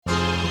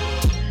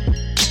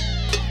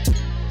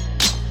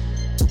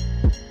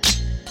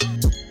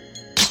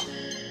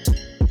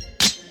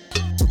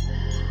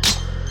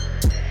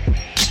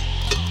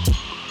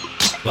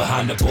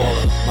behind the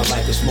baller. My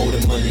life is more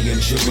than money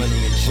and jewelry.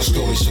 My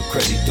story's so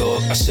crazy,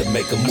 dog. I said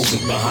make a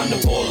movie behind the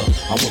baller.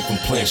 I went from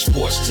playing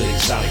sports to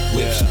exotic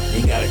whips.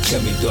 Ain't gotta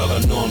tell me, dog. I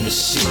know I'm the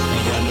shit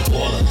behind the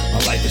baller.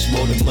 My life is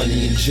more than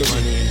money and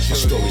jewelry. My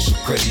story's so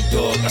crazy,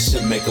 dog. I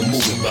said make a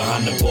movie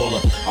behind the baller.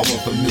 I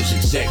went from music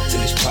exec to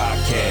this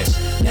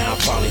podcast. Now I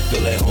finally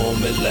feel at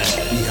home at last.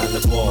 Behind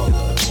the baller.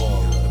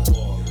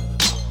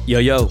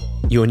 Yo,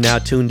 you are now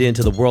tuned in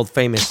to the world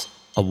famous,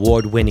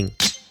 award-winning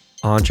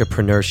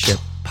entrepreneurship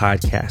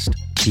podcast,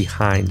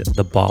 Behind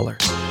the Baller.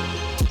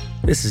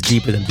 This is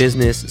deeper than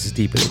business. This is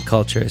deeper than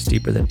culture. It's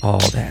deeper than all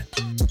that.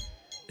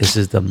 This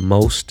is the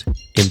most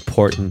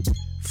important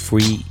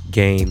free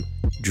game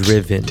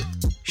driven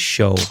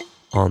show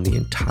on the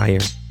entire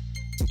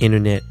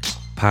internet,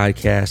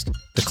 podcast,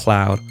 the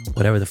cloud,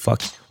 whatever the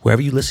fuck,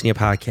 wherever you listen to your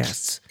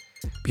podcasts,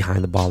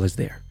 Behind the Baller is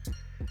there.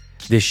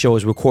 This show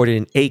is recorded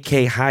in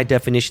 8K high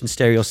definition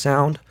stereo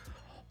sound.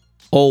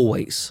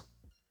 Always.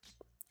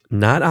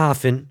 Not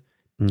often,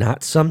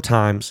 not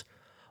sometimes,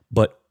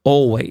 but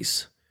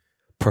always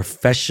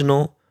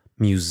professional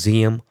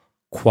museum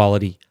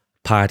quality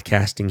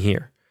podcasting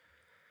here.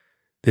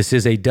 This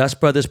is a Dust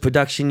Brothers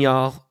production,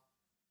 y'all.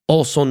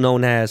 Also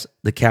known as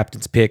the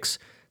Captain's Picks.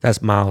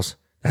 That's Miles.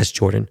 That's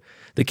Jordan.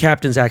 The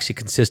Captains actually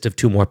consist of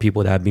two more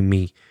people. That'd be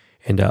me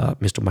and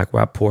Mr. Mike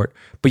Rapport.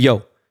 But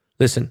yo,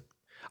 listen.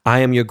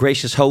 I am your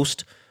gracious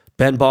host,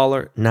 Ben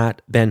Baller,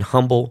 not Ben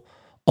Humble,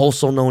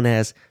 also known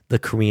as the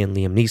Korean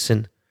Liam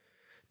Neeson,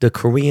 the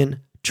Korean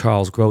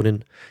Charles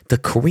Grodin, the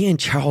Korean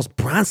Charles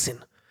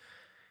Bronson,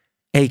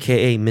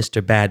 a.k.a.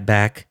 Mr. Bad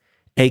Back,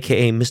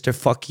 a.k.a. Mr.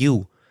 Fuck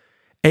You,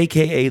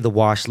 a.k.a. the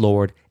Wash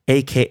Lord,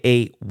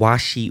 a.k.a.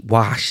 Washy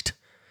Washed,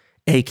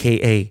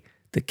 a.k.a.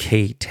 the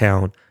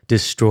K-Town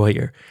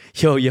Destroyer.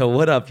 Yo,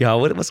 what up,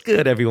 y'all? What's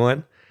good,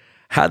 everyone?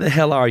 How the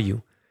hell are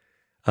you?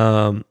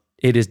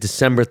 It is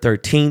December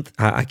 13th.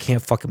 I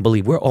can't fucking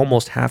believe we're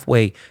almost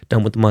halfway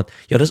done with the month.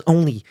 Yo, there's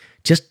only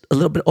just a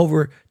little bit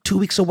over 2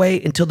 weeks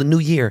away until the new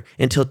year,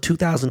 until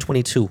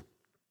 2022.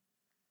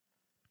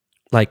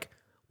 Like,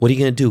 what are you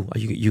going to do? Are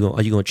you going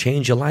to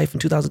change your life in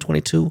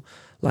 2022?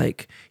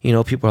 Like, you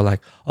know, people are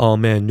like, oh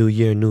man, new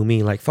year, new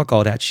me. Like, fuck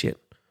all that shit.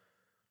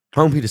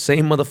 I'm going to be the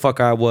same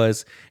motherfucker I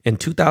was in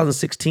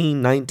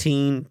 2016,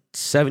 19,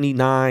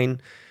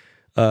 79.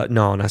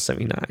 No, not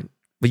 79.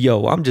 But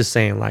yo, I'm just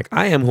saying, like,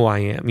 I am who I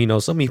am. You know,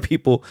 so many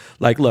people,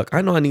 like, look,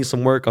 I know I need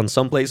some work on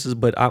some places,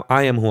 but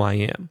I am who I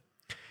am.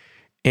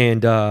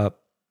 And I'm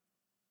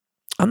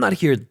not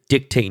here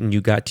dictating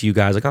to you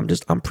guys. Like,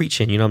 I'm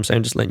preaching, you know what I'm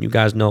saying? Just letting you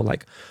guys know,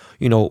 like,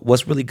 you know,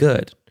 what's really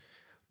good.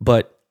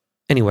 But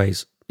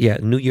anyways, yeah,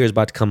 New Year is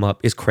about to come up.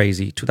 It's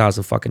crazy.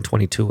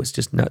 2022. It's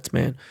just nuts,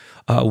 man.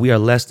 We are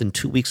less than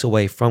 2 weeks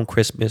away from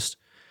Christmas.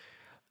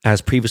 As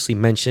previously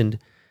mentioned,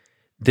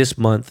 this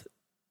month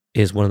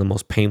is one of the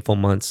most painful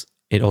months.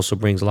 It also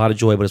brings a lot of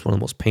joy, but it's one of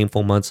the most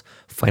painful months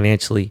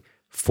financially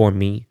for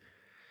me.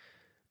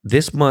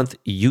 This month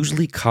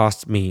usually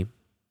costs me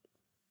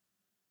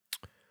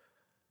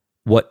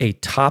what a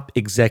top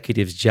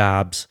executive's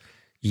job's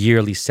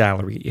yearly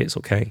salary is,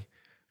 okay?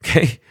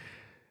 Okay?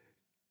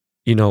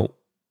 You know,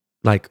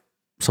 like,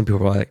 some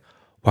people are like,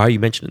 why are you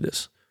mentioning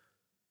this?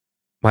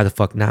 Why the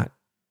fuck not?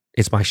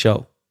 It's my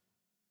show.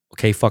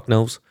 Okay, fuck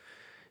knows.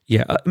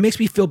 Yeah, it makes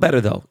me feel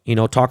better, though, you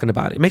know, talking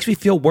about it. It makes me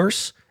feel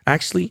worse,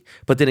 actually,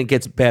 but then it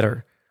gets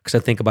better because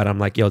I think about it. I'm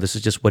like, yo, this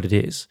is just what it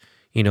is.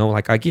 You know,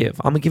 like,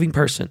 I'm a giving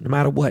person no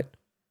matter what.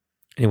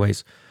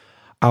 Anyways,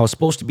 I was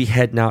supposed to be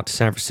heading out to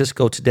San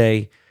Francisco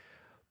today,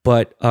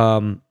 but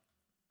was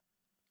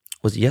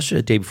it yesterday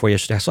or the day before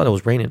yesterday? I saw that it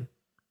was raining,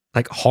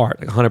 like hard,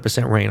 like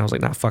 100% rain. I was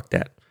like, nah, fuck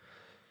that.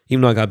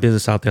 Even though I got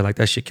business out there, like,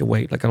 that shit can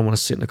wait. Like, I don't want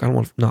to sit, like, I don't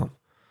want to, no.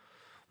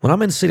 When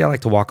I'm in the city, I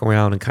like to walk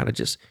around and kind of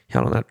just,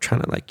 I'm not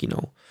trying to, like, you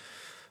know,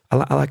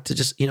 I like to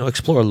just, you know,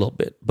 explore a little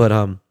bit. But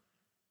I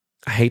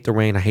hate the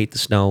rain. I hate the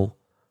snow.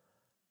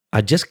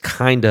 I just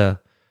kind of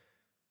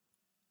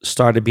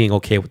started being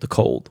okay with the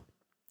cold,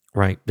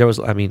 right?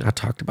 I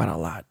talked about it a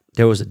lot.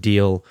 There was a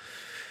deal.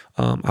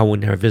 I would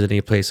never visit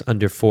any place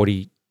under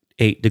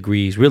 48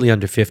 degrees, really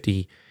under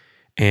 50,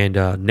 and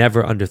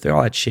never under 30,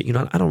 all that shit. You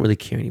know, I don't really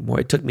care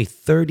anymore. It took me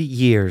 30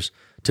 years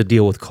to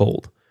deal with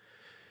cold.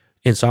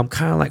 And so I'm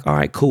kind of like, all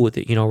right, cool with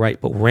it, you know,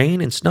 right? But rain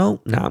and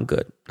snow, nah, I'm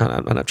good.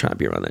 I'm not trying to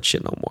be around that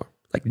shit no more.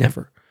 Like,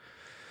 never.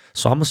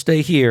 So I'm going to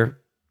stay here.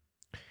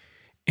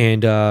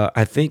 And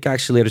I think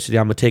actually later today,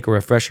 I'm going to take a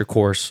refresher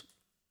course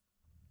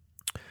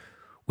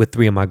with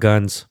 3 of my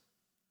guns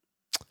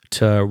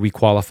to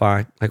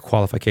requalify, like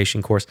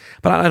qualification course.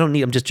 But I don't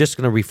need, I'm just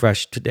going to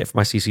refresh today for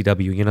my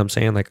CCW. You know what I'm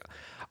saying? Like,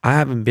 I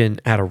haven't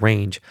been at a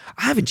range.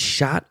 I haven't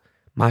shot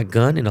my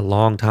gun in a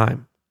long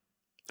time.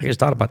 I just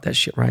thought about that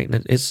shit, right?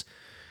 And it's,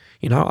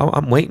 you know,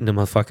 I'm waiting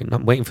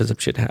for some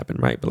shit to happen,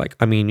 right? But like,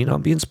 I mean, you know,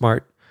 I'm being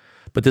smart.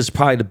 But this is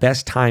probably the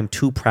best time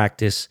to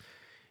practice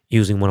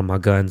using one of my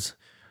guns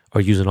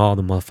or using all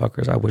the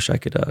motherfuckers. I wish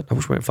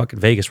we're in fucking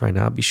Vegas right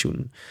now. I'd be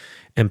shooting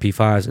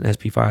MP5s and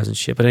SP5s and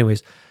shit. But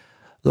anyways,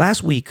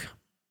 last week,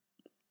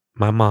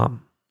 my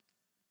mom,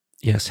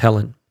 yes,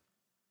 Helen,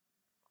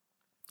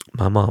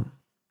 my mom,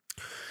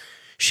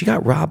 She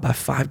got robbed by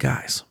 5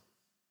 guys.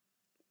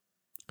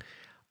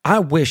 I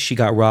wish she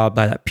got robbed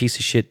by that piece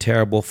of shit,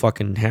 terrible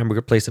fucking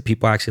hamburger place that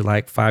people actually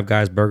like, 5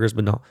 Guys Burgers,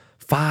 but no,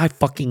 5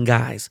 fucking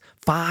guys,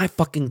 5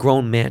 fucking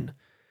grown men.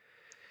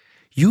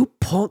 You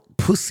punk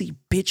pussy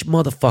bitch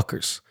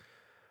motherfuckers.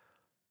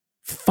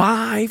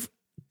 5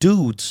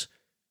 dudes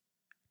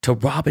to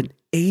rob an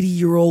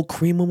 80-year-old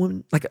Korean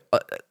woman, like a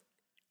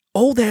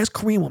old ass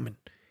Korean woman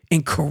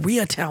in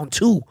Koreatown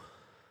too.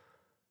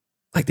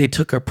 Like they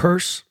took her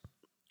purse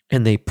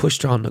and they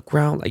pushed her on the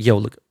ground. Like, yo,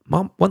 look,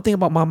 mom. One thing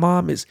about my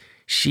mom is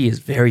she is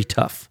very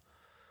tough.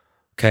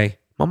 Okay,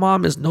 my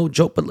mom is no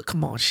joke, but look,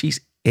 come on, she's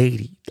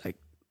 80. Like,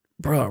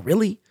 bro,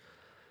 really?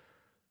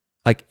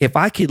 Like, if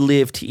I could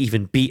live to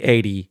even be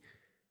 80,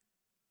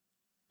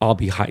 I'll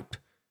be hyped.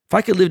 If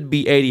I could live to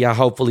be 80, I'll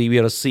hopefully be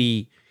able to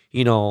see,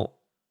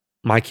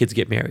 my kids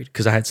get married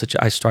because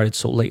I started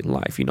so late in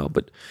life,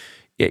 But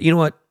yeah, you know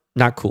what?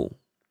 Not cool.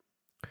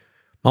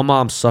 My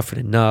mom suffered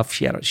enough.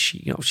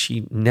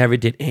 She never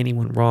did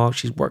anyone wrong.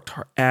 She's worked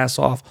her ass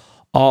off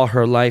all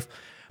her life.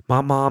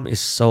 My mom is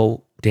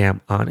so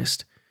damn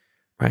honest,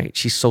 right?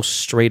 She's so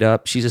straight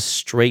up. She's a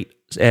straight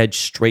edge,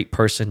 straight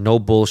person. No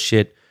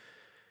bullshit.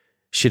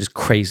 Shit is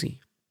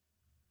crazy.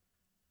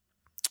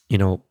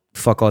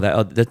 Fuck all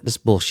that. This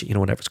bullshit.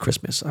 Whatever. It's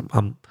Christmas.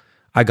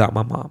 I got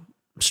my mom.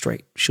 I'm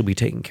straight. She'll be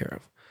taken care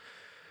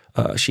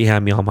of. She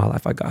had me all my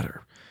life. I got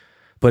her.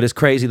 But it's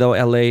crazy though.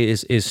 LA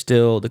is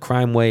still, the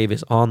crime wave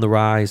is on the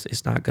rise.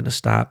 It's not going to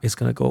stop. It's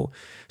going to go,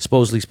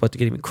 supposedly supposed to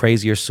get even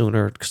crazier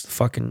sooner because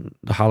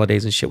the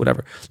holidays and shit,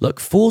 whatever. Look,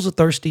 fools are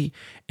thirsty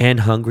and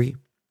hungry.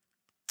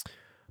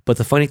 But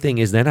the funny thing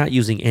is they're not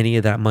using any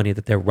of that money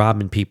that they're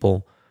robbing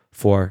people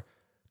for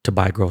to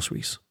buy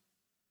groceries.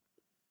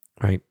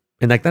 Right?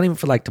 And like not even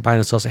for like to buy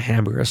themselves a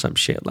hamburger or some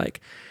shit. Like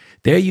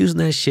they're using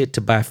that shit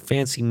to buy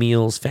fancy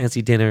meals,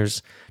 fancy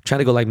dinners, trying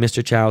to go like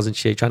Mr. Chow's and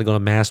shit, trying to go to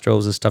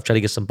Mastro's and stuff, trying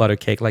to get some butter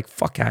cake. Like,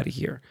 fuck out of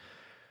here.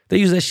 They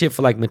use that shit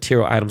for like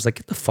material items. Like,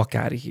 get the fuck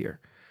out of here.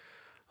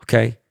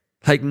 Okay?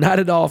 Like, not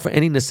at all for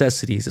any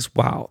necessities. It's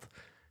wild.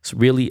 It's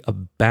really a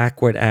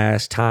backward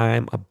ass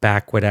time, a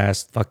backward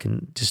ass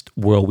fucking just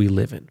world we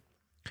live in.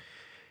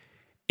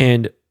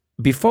 And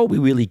before we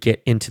really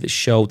get into the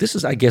show, this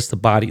is, I guess,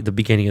 the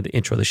beginning of the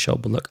intro of the show.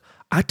 But look,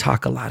 I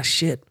talk a lot of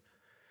shit.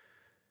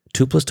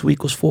 2 + 2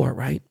 = 4,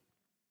 right?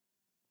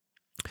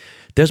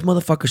 There's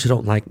motherfuckers who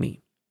don't like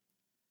me.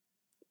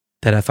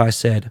 That if I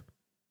said,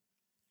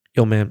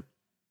 yo, man,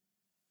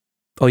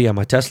 oh yeah,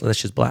 my Tesla,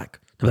 that's just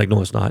black. They're like,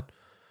 no, it's not.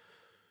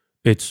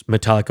 It's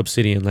metallic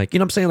obsidian. Like, you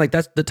know what I'm saying? Like,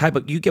 that's the type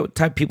of, you get what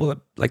type of people that,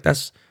 like,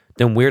 that's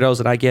them weirdos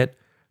that I get,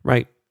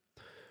 right?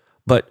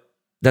 But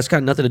that's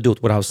got nothing to do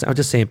with what I was saying. I'm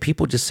just saying,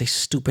 people just say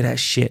stupid ass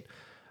shit.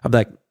 I'm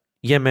like,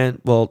 yeah,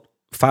 man, well,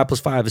 5 +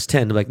 5 is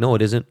 10. They're like, no,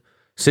 it isn't.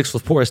 6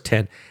 + 4 is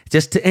 10.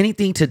 Just to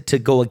anything to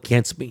go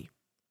against me.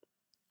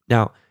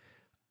 Now,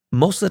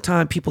 most of the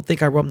time, people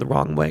think I rub them the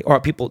wrong way, or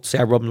people say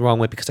I rub them the wrong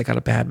way because I got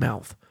a bad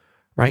mouth,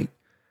 right?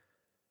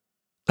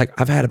 Like,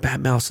 I've had a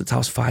bad mouth since I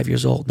was 5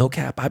 years old. No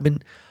cap.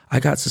 I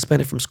got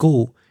suspended from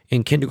school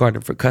in kindergarten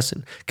for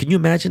cussing. Can you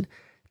imagine?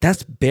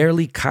 That's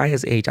barely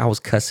Kaya's age. I was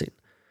cussing.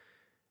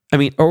 I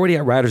mean, already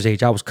at Ryder's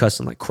age, I was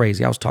cussing like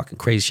crazy. I was talking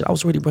crazy shit. I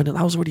was already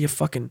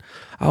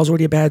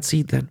a bad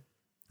seed then.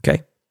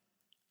 Okay?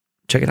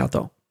 Check it out,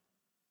 though.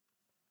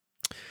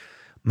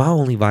 My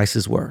only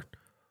vices were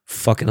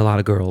fucking a lot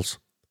of girls,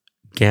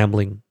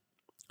 gambling,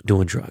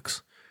 doing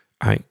drugs.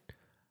 All right?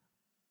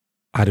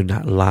 I do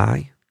not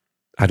lie.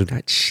 I do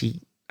not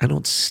cheat. I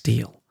don't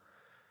steal.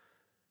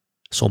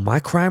 So my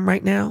crime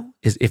right now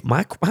is if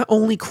my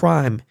only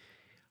crime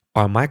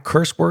are my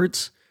curse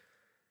words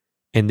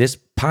and this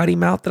potty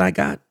mouth that I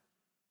got,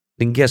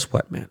 then guess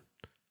what, man?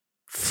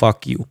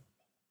 Fuck you.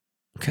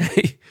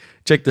 Okay?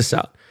 Check this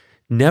out.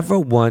 Never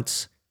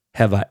once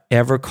have I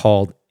ever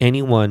called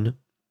anyone,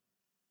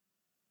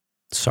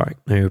 sorry,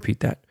 let me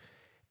repeat that,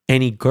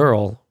 any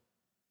girl,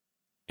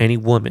 any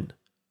woman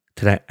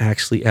that I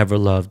actually ever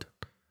loved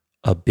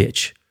a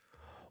bitch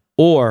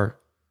or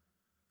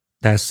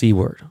that C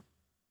word.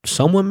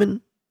 Some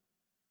women,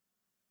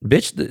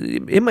 bitch,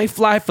 it may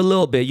fly for a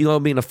little bit, you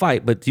gonna be in a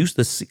fight, but use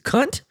the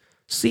cunt,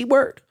 C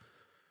word,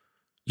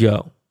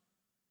 yo,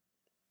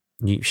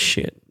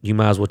 you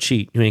might as well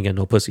cheat. You ain't got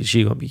no pussy.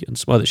 She gonna be in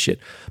some other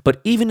shit.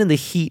 But even in the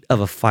heat of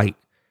a fight,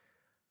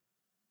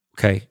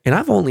 okay, and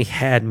I've only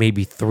had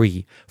maybe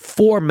 3,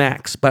 4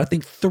 max, but I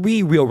think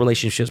 3 real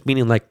relationships,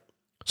 meaning like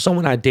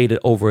someone I dated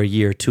over a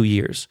year, 2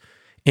 years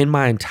in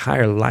my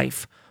entire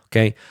life,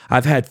 okay?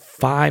 I've had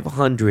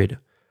 500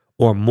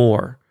 or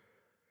more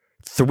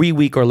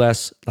 3-week or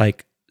less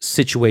like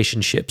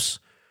situationships,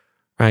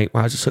 right?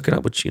 Where I was just hooking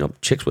up with,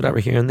 chicks, whatever,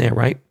 here and there,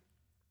 right?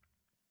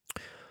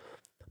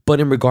 But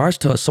in regards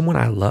to someone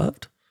I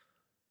loved,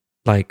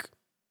 like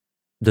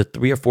the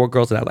 3 or 4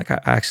 girls that I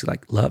actually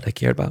loved, I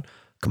cared about,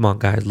 come on,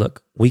 guys,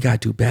 look, we got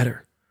to do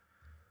better.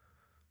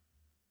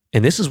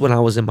 And this is when I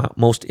was in my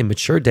most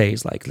immature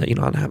days. Like, I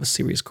don't have a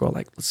serious girl.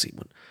 Like, let's see,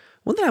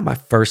 when did I have my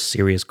first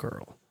serious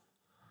girl?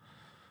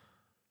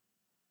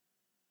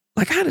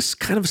 like I had a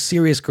kind of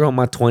serious girl in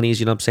my 20s,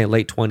 you know what I'm saying?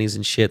 Late 20s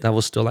and shit. That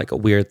was still like a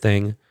weird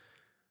thing.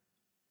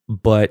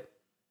 But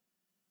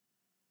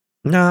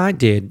no, I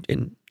did.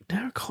 And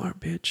never call her a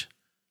bitch.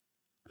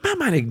 I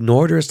might have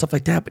ignored her and stuff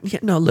like that. But yeah,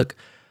 no, look,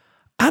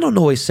 I don't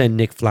always send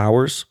Nick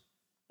flowers.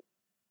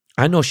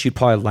 I know she'd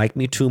probably like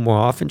me too more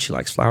often. She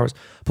likes flowers,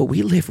 but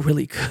we live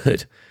really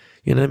good.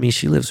 You know what I mean?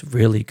 She lives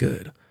really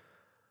good.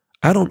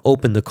 I don't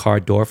open the car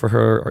door for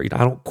her, or I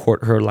don't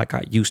court her like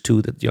I used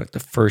to like the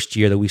first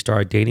year that we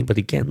started dating. But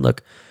again,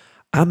 look,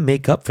 I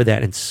make up for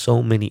that in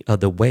so many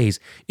other ways.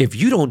 If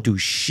you don't do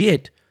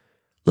shit,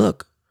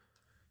 look,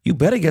 you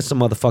better get some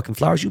motherfucking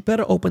flowers. You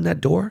better open that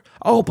door.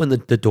 I'll open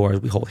the door.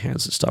 We hold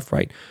hands and stuff,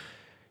 right?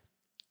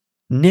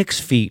 Nick's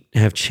feet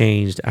have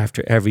changed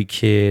after every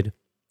kid.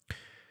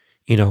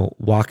 You know,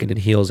 walking in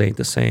heels ain't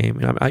the same.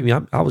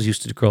 And I was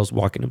used to the girls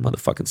walking in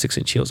motherfucking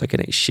 6-inch heels like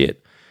it ain't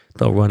shit.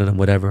 They'll run in them,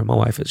 whatever. And my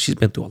wife, she's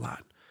been through a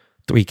lot.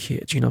 3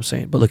 kids, you know what I'm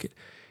saying? But look,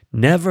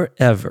 never,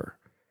 ever,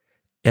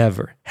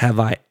 ever have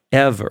I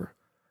ever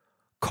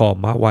called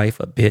my wife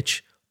a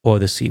bitch or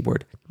the C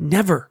word.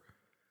 Never.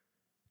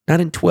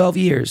 Not in 12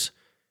 years.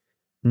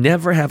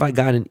 Never have I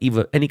gotten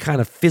even any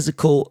kind of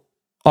physical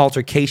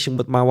altercation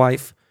with my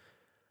wife.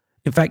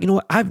 In fact, you know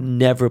what? I've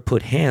never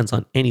put hands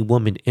on any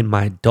woman in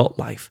my adult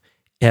life,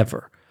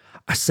 ever.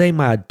 I say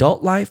my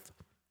adult life.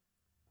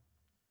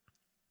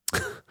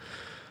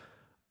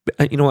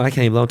 You know what? I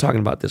can't even, I'm talking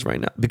about this right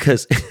now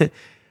because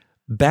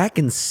back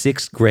in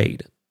 6th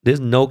grade, there's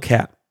no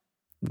cap,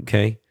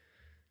 okay?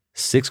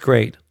 6th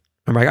grade.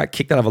 Remember, I got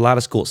kicked out of a lot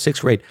of schools.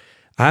 6th grade.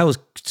 I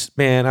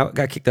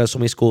got kicked out of so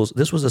many schools.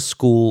 This was a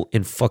school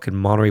in fucking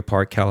Monterey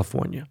Park,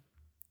 California,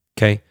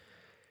 okay?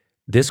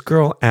 This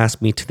girl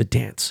asked me to the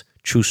dance.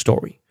 True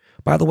story.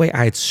 By the way,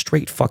 I had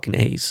straight fucking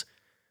A's,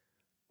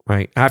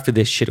 right? After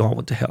this shit all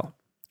went to hell.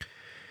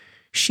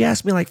 She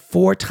asked me like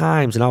 4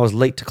 times and I was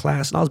late to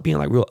class and I was being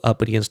like real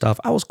uppity and stuff.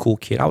 I was a cool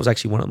kid. I was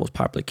actually one of the most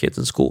popular kids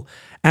in school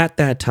at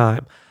that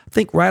time. I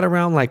think right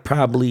around like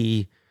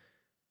probably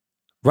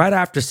right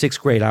after 6th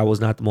grade, I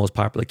was not the most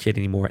popular kid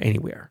anymore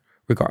anywhere,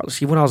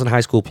 regardless. Even when I was in high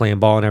school playing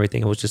ball and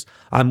everything, it was just,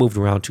 I moved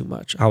around too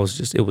much.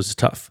 It was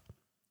tough.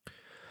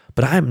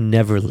 But I'm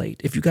never late.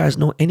 If you guys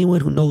know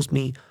anyone who knows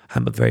me,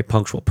 I'm a very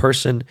punctual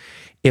person.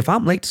 If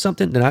I'm late to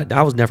something, then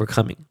I was never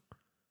coming.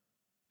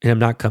 And I'm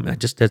not coming.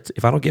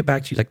 If I don't get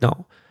back to you, like,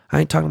 no,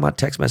 I ain't talking about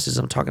text messages.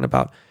 I'm talking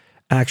about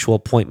actual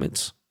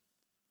appointments.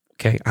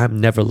 Okay. I'm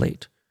never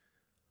late.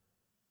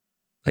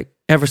 Like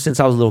ever since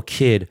I was a little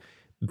kid,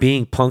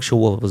 being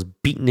punctual was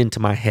beaten into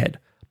my head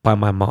by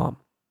my mom.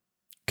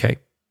 Okay.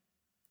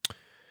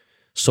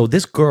 So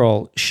this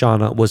girl,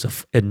 Shauna,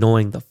 was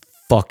annoying the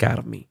fuck out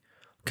of me.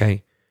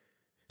 Okay.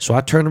 So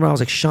I turned around. I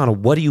was like, Shauna,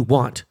 what do you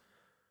want?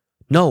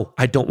 No,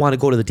 I don't want to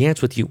go to the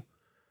dance with you.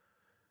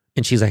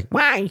 And she's like,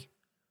 why?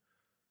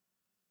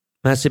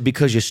 And I said,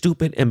 because you're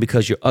stupid and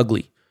because you're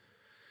ugly.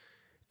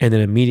 And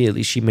then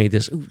immediately she made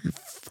this,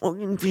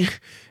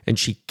 and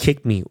she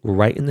kicked me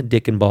right in the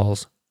dick and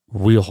balls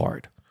real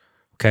hard.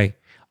 Okay.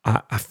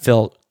 I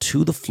fell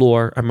to the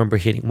floor. I remember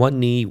hitting one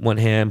knee, one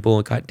hand,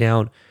 boom, got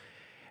down.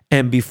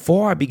 And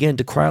before I began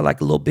to cry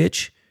like a little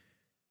bitch,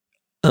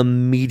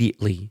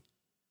 immediately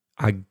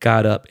I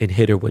got up and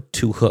hit her with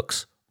 2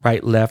 hooks.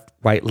 Right,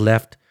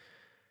 left.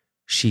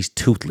 She's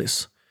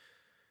toothless.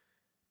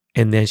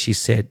 And then she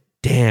said,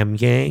 damn,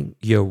 Yang,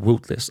 you're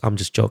ruthless. I'm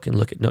just joking.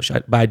 Look at, no,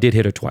 but I did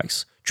hit her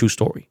twice. True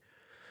story.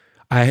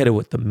 I hit her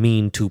with the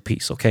mean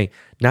 2-piece, okay?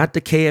 Not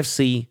the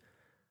KFC,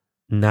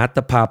 not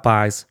the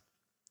Popeyes.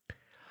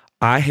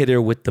 I hit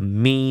her with the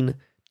mean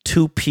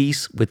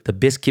 2-piece with the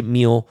biscuit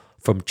meal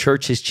from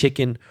Church's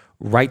Chicken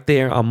right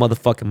there on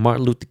motherfucking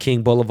Martin Luther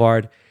King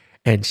Boulevard.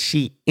 And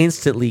she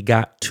instantly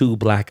got 2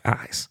 black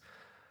eyes.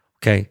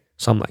 Okay.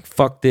 So I'm like,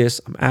 fuck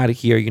this. I'm out of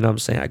here. You know what I'm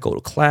saying? I go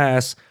to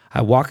class.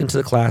 I walk into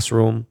the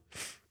classroom.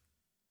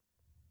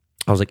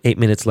 I was like 8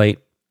 minutes late.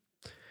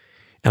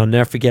 And I'll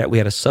never forget, we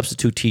had a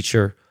substitute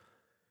teacher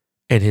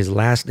and his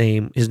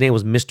name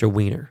was Mr.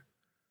 Wiener.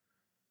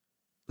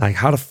 Like,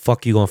 how the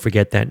fuck you gonna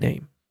forget that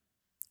name?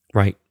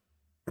 Right?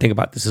 Think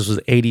about this. This was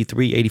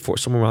 83, 84,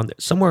 somewhere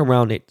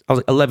around it. I was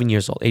like 11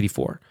 years old,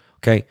 84.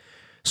 Okay.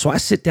 So I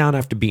sit down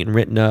after being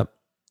written up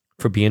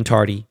for being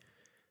tardy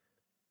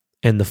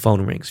and the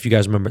phone rings. If you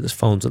guys remember, there's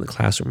phones in the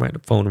classroom, right? The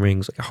phone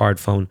rings, like a hard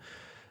phone.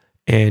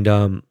 And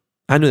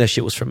I knew that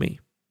shit was for me.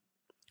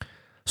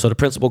 So the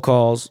principal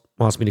calls,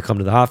 wants me to come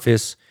to the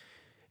office.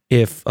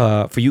 If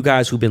for you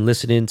guys who've been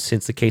listening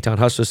since the K-Town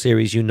Hustler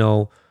series, you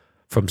know,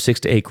 from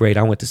 6th to 8th grade,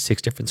 I went to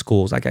 6 different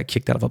schools. I got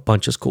kicked out of a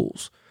bunch of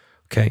schools.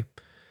 Okay.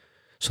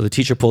 So the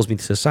teacher pulls me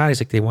to the side.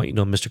 He's like, they want you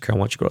to know, Mr. Carroll, I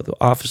want you to go to the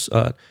office.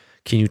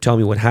 Can you tell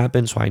me what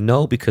happened? So I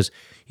know because,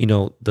 you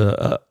know,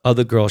 the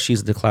other girl,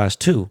 she's in the class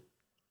too.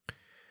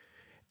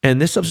 And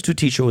this substitute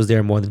teacher was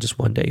there more than just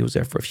one day. He was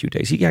there for a few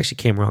days. He actually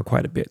came around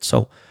quite a bit.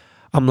 So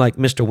I'm like,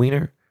 Mr.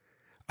 Wiener,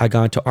 I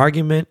got into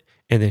argument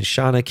and then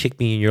Shauna kicked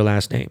me in your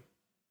last name.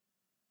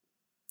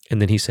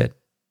 And then he said,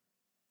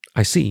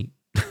 I see.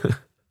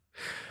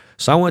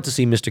 So I went to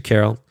see Mr.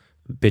 Carroll,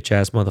 bitch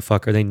ass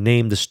motherfucker. They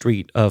named the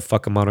street of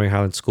fucking Monterey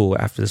Highland School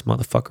after this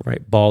motherfucker,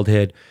 right? Bald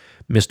head,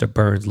 Mr.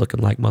 Burns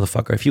looking like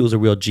motherfucker. If he was a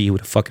real G, he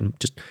would have fucking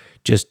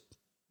just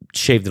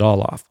shaved it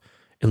all off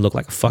and looked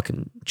like a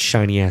fucking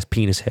shiny ass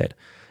penis head.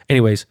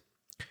 Anyways,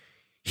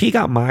 he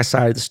got my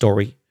side of the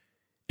story.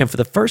 And for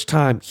the first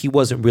time, he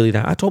wasn't really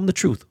that. I told him the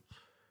truth.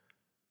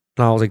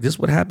 And I was like, this is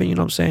what happened. You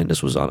know what I'm saying?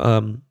 This was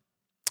on,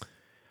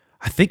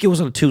 I think it was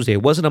on a Tuesday.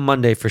 It wasn't a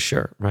Monday for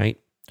sure, right?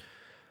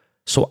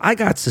 So I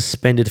got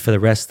suspended for the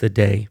rest of the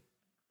day.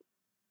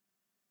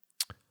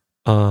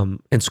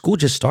 And school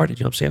just started,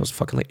 you know what I'm saying? It was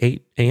fucking like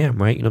 8 a.m.,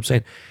 right? You know what I'm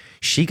saying?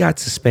 She got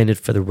suspended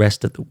for the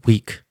rest of the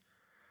week.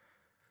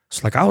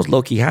 So like I was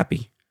low-key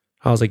happy.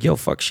 I was like, yo,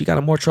 fuck, she got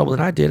in more trouble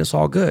than I did. It's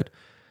all good.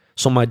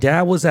 So my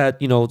dad was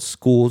at,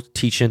 school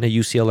teaching at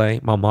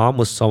UCLA. My mom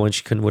was sewing.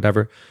 She couldn't,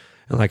 whatever.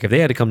 And like, if they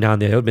had to come down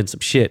there, it would have been some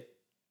shit.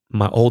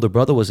 My older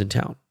brother was in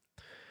town.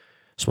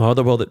 So my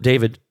older brother,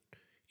 David,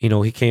 he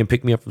came and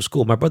picked me up from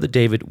school. My brother,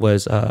 David,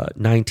 was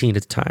 19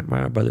 at the time.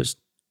 My brother's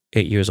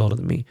 8 years older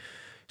than me.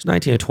 He's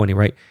 19 or 20,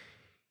 right?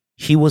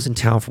 He was in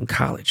town from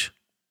college.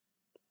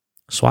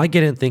 So I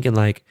get in thinking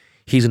like,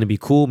 he's going to be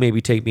cool.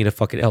 Maybe take me to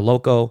fucking El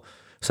Loco.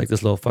 It's like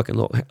this little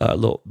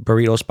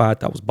burrito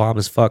spot that was bomb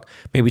as fuck.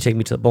 Maybe take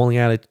me to the bowling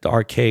alley, the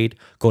arcade,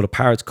 go to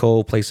Pirates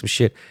Cove, play some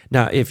shit.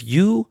 Now, if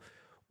you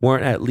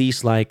weren't at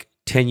least like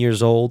 10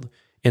 years old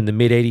in the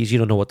mid 80s, you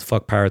don't know what the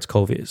fuck Pirates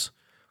Cove is.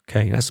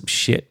 Okay, that's some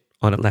shit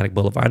on Atlantic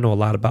Boulevard. I know a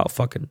lot about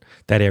fucking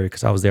that area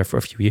because I was there for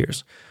a few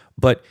years.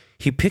 But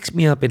he picks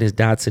me up in his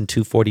Datsun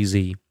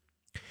 240Z.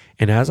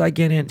 And as I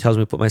get in, tells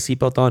me to put my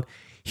seatbelt on,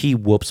 he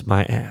whoops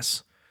my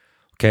ass.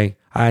 Okay,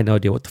 I had no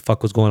idea what the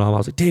fuck was going on. I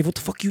was like, Dave, what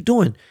the fuck you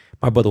doing?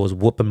 My brother was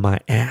whooping my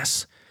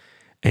ass.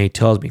 And he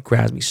tells me,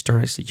 grabs me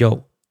stern. He said,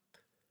 yo,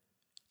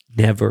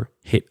 never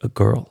hit a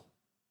girl.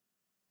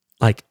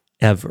 Like,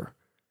 ever.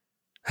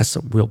 That's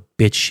some real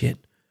bitch shit.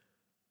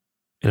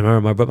 And I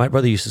remember my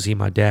brother used to see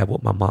my dad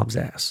whoop my mom's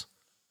ass.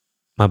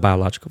 My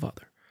biological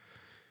father.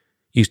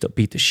 He used to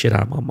beat the shit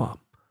out of my mom.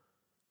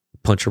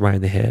 Punch her right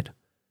in the head.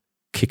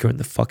 Kick her in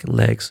the fucking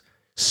legs.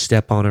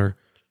 Step on her.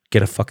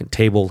 Get a fucking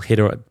table. Hit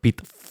her. Beat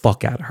the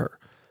fuck out of her.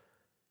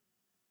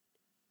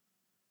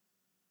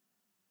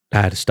 I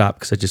had to stop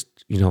because I just,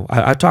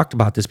 I talked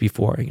about this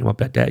before. My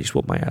dad used to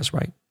whoop my ass,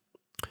 right?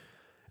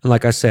 And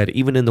like I said,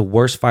 even in the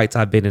worst fights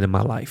I've been in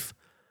my life,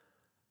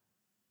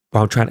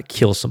 where I'm trying to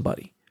kill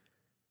somebody,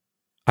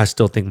 I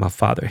still think my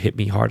father hit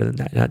me harder than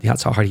that. And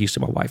that's how hard he used to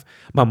my wife,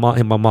 my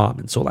mom.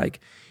 And so like,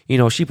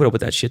 she put up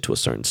with that shit to a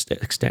certain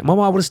extent. My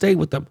mom would have stayed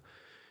with them.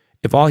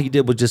 If all he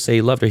did was just say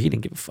he loved her, he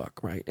didn't give a fuck,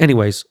 right?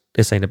 Anyways,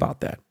 this ain't about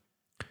that.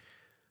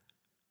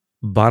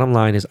 Bottom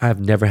line is I have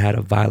never had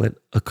a violent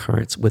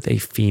occurrence with a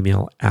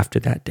female after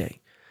that day.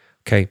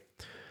 Okay.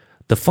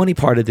 The funny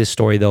part of this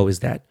story though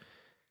is that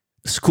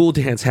the school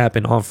dance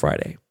happened on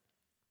Friday.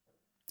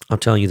 I'm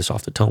telling you this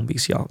off the tone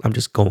piece, y'all. I'm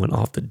just going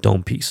off the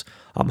dome piece.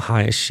 I'm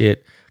high as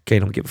shit. Okay,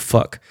 don't give a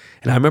fuck.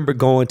 And I remember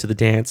going to the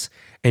dance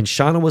and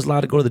Shauna was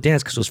allowed to go to the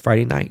dance because it was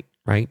Friday night,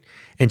 right?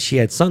 And she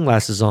had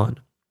sunglasses on.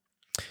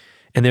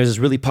 And there's this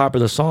really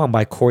popular song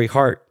by Corey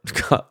Hart.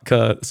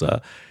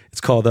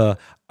 It's called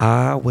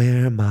I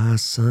Wear My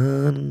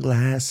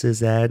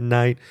Sunglasses at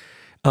Night.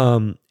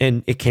 And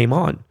it came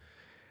on.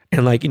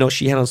 And like,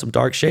 she had on some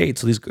dark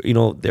shades. So these,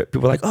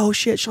 people were like, oh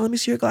shit, Sean, let me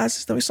see your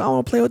glasses. Let me see, I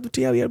want to play with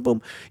them. Yeah,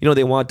 boom.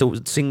 They want to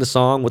sing the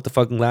song with the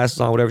fucking glasses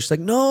on, whatever. She's like,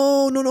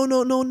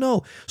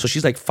 no. So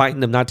she's like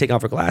fighting them, not taking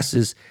off her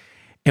glasses.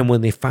 And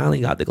when they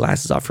finally got the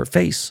glasses off her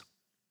face,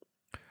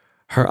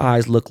 her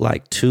eyes looked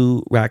like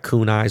two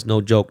raccoon eyes.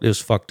 No joke. It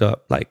was fucked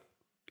up. Like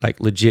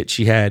legit,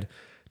 she had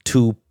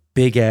two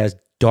big ass,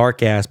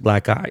 dark ass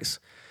black eyes.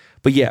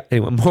 But yeah,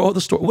 anyway, moral of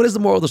the story. What is the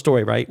moral of the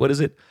story, right? What is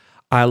it?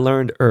 I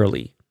learned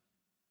early.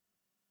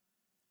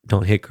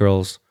 Don't hit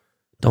girls.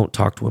 Don't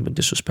talk to women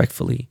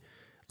disrespectfully.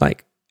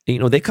 Like,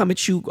 they come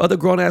at you, other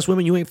grown ass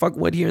women you ain't fucking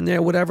with here and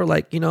there, whatever.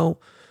 Like,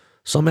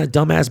 some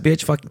dumbass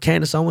bitch, fucking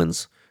Candace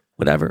Owens,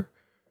 whatever.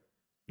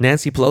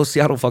 Nancy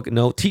Pelosi, I don't fucking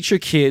know. Teach your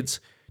kids,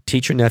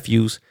 teach your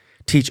nephews,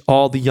 teach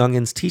all the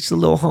youngins, teach the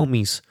little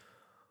homies.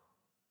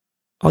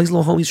 All these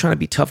little homies trying to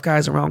be tough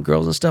guys around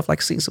girls and stuff.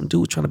 Like seeing some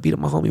dude trying to beat up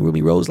my homie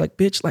Ruby Rose. Like,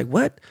 bitch, like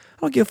what?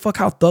 I don't give a fuck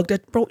how thug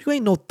that, bro. You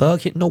ain't no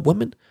thug hitting no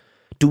woman.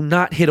 Do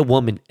not hit a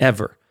woman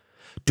ever.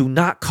 Do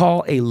not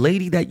call a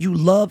lady that you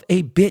love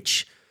a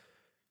bitch.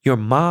 Your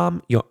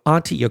mom, your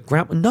auntie, your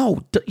grandma.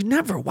 No,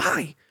 never.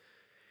 Why?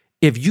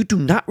 If you do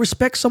not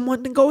respect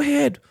someone, then go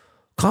ahead.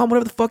 Call them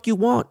whatever the fuck you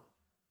want.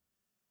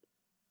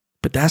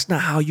 But that's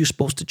not how you're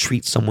supposed to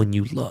treat someone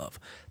you love.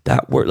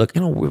 That word, look,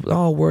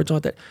 all words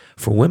aren't that.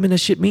 For women, that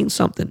shit means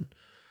something.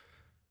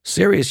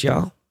 Serious,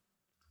 y'all.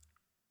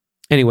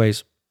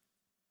 Anyways,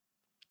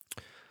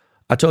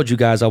 I told you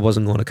guys I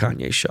wasn't going to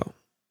Kanye's show.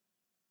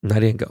 And I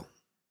didn't go.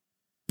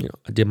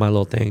 I did my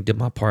little thing, did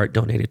my part,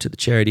 donated to the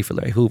charity for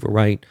Larry Hoover,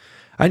 right?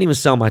 I didn't even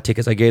sell my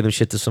tickets. I gave them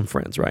shit to some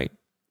friends, right?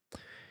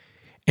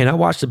 And I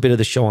watched a bit of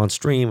the show on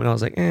stream and I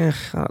was like,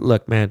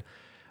 look, man,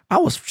 I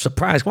was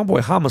surprised. My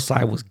boy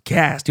Homicide was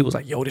gassed. He was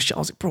like, yo, this show. I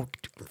was like, bro,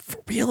 for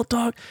real,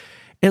 dog?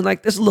 And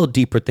like, there's a little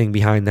deeper thing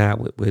behind that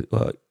with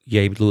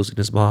Ye losing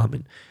his mom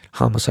and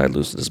Homicide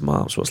losing his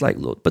mom. So it's like,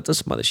 but there's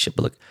some other shit.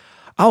 But look,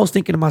 I was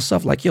thinking to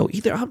myself, like, yo,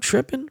 either I'm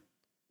tripping,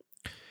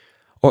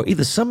 or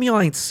either some of y'all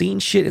ain't seen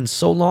shit in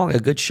so long, a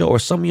good show, or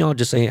some of y'all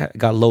just ain't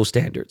got low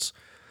standards.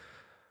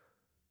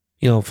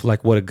 You know, for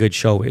like what a good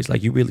show is.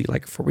 Like, you really,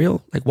 like, for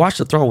real? Like, Watch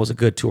the Throne was a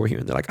good tour here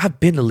and there. Like, I've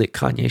been to lit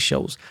Kanye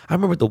shows. I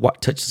remember the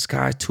Touch the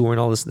Sky tour and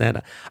all this and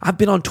that. I've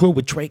been on tour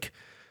with Drake.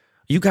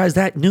 You guys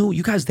that new?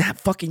 You guys that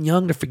fucking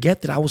young to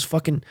forget that I was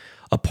fucking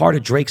a part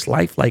of Drake's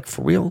life? Like,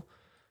 for real?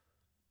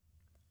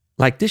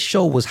 Like, this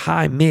show was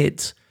high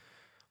mids.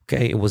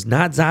 Okay? It was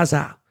not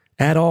Zaza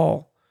at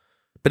all.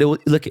 But it was,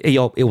 look,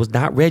 yo, it was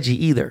not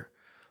Reggie either.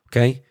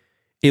 Okay?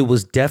 It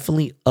was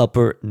definitely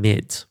upper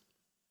mids.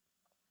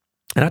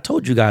 And I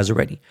told you guys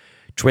already,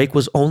 Drake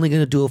was only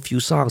going to do a few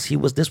songs.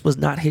 This was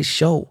not his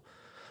show.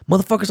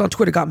 Motherfuckers on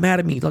Twitter got mad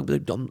at me. Like,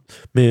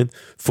 man,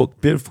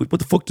 fuck Ben. What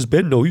the fuck does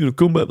Ben know? You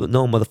come back.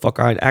 No, motherfucker.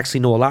 I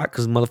actually know a lot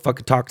because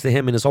motherfucker talks to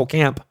him and his whole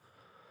camp.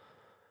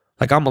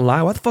 Like, I'm a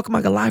lie. What the fuck am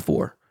I going to lie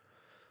for?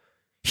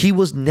 He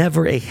was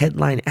never a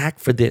headline act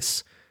for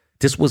this.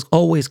 This was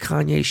always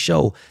Kanye's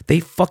show. They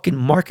fucking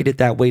marketed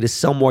that way to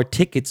sell more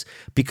tickets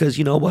because,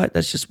 you know what?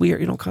 That's just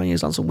weird. You know,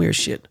 Kanye's on some weird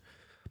shit.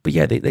 But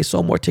yeah, they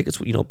sold more tickets,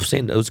 you know,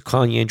 saying it was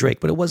Kanye and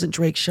Drake, but it wasn't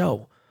Drake's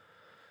show.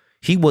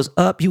 He was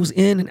up, he was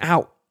in and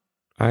out.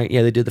 All right,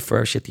 yeah, they did the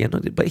first shit at the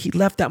end, but he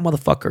left that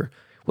motherfucker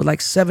with like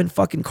 7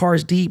 fucking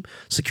cars deep,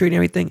 security and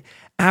everything.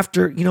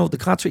 After, you know, the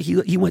concert,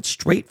 he went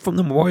straight from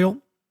the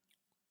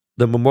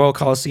Memorial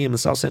Coliseum in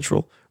South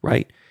Central,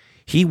 right?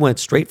 He went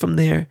straight from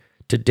there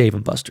to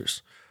Dave &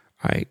 Buster's.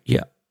 All right,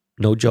 yeah,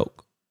 no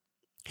joke.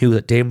 He was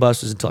at Dave &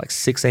 Buster's until like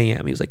 6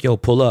 a.m. He was like, yo,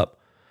 pull up.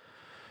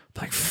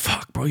 Like,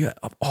 fuck, bro, you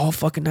up all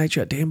fucking night,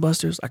 you at Dave &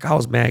 Buster's? Like, I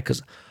was mad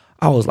because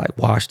I was like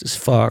washed as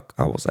fuck.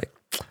 I was like,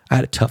 I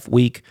had a tough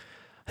week.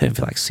 I didn't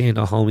feel like seeing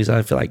the homies. I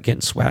didn't feel like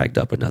getting swagged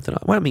up or nothing.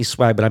 Well, I mean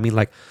swag, but I mean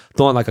like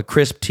throwing like a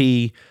crisp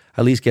tee,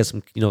 at least get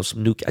some, you know,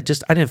 some new, I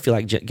didn't feel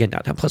like getting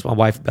out. Plus my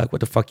wife back, what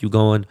the fuck you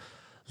going?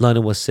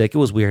 London was sick. It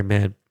was weird,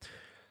 man.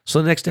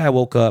 So the next day I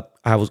woke up,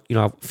 I was, you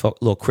know, I felt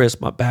a little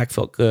crisp. My back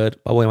felt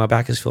good. By the way, my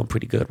back is feeling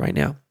pretty good right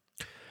now.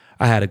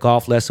 I had a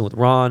golf lesson with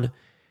Ron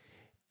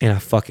and I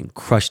fucking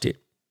crushed it.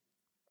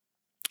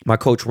 My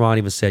coach Ron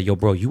even said, yo,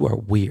 bro, you are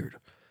weird.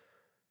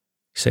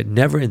 He said,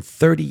 never in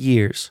 30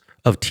 years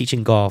of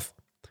teaching golf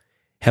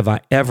have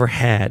I ever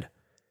had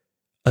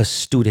a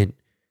student,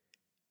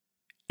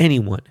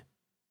 anyone,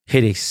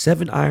 hit a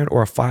 7-iron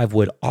or a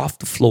 5-wood off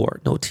the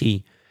floor, no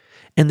tee,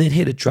 and then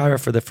hit a driver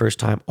for the first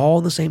time all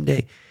in the same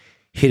day,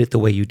 hit it the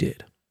way you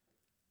did.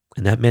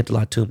 And that meant a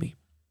lot to me.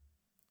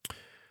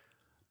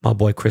 My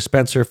boy Chris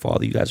Spencer, for all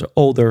of you guys are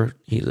older,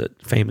 he's a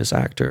famous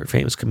actor,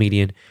 famous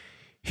comedian.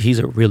 He's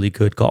a really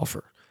good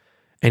golfer.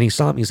 And he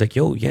saw me, he's like,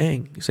 yo,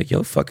 Yang. He's like,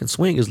 yo, fucking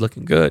swing is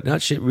looking good. And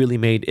that shit really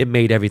made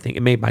everything.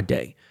 It made my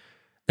day.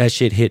 That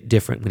shit hit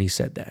different when he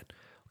said that,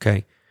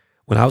 okay?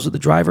 When I was with the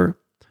driver,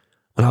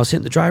 when I was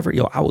hitting the driver,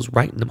 yo, I was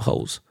writing them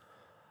hoes.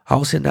 I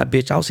was hitting that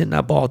bitch. I was hitting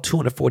that ball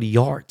 240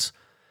 yards,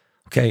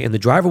 okay? And the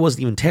driver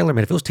wasn't even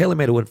TaylorMade. If it was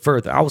TaylorMade, it went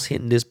further. I was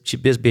hitting this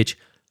bitch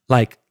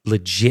like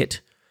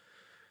legit.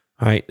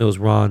 All right, it was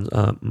Ron,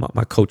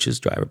 my coach's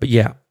driver. But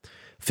yeah,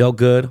 felt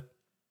good.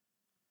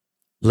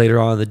 Later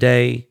on in the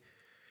day,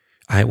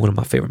 I had one of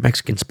my favorite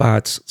Mexican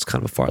spots. It's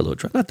kind of a far little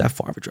drive. Not that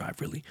far of a drive,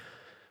 really.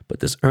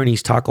 But this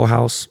Ernie's Taco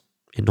House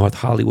in North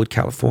Hollywood,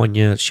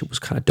 California. She was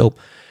kind of dope.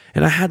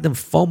 And I had them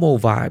FOMO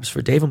vibes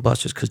for Dave &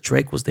 Buster's because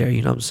Drake was there.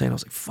 You know what I'm saying? I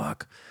was like,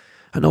 fuck.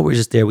 I know we're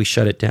just there. We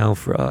shut it down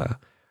for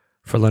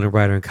London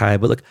Ryder and Kaya.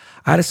 But look,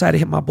 I decided to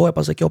hit my boy up.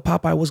 I was like, yo,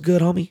 Popeye, what's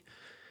good, homie?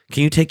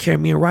 Can you take care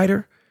of me and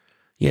Ryder?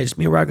 Yeah, just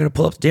me and Ryder going to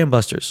pull up to Dave &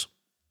 Buster's.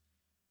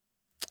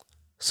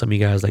 Some of you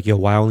guys like, yo,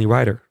 why only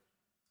Ryder?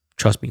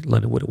 Trust me,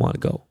 London wouldn't want to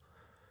go.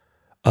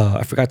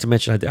 I forgot to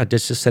mention, I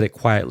just said it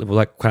quietly,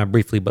 like kind of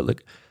briefly, but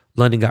look,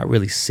 London got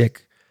really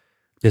sick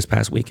this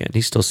past weekend.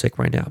 He's still sick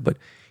right now, but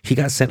he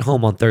got sent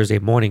home on Thursday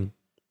morning.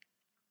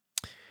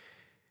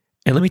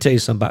 And let me tell you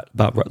something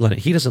about London.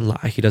 He doesn't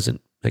lie. He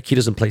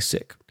doesn't play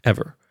sick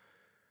ever.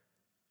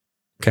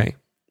 Okay.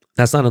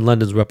 That's not in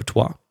London's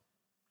repertoire.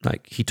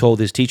 Like, he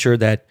told his teacher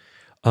that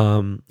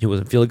he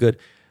wasn't feeling good.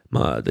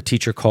 The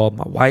teacher called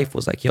my wife,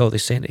 was like, yo, they're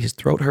saying that his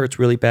throat hurts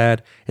really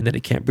bad and that he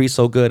can't breathe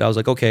so good. I was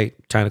like, okay,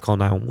 time to call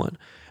 911.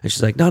 And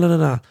she's like,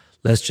 no.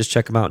 Let's just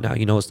check him out now.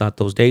 You know, it's not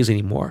those days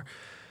anymore.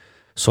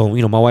 So,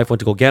 you know, my wife went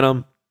to go get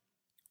him.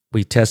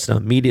 We tested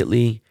him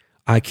immediately.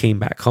 I came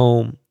back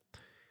home.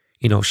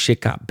 You know,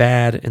 shit got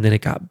bad and then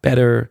it got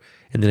better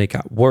and then it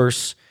got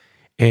worse.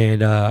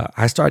 And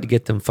I started to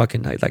get them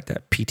fucking like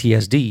that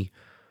PTSD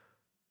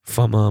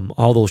from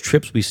all those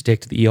trips we used to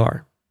take to the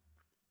ER.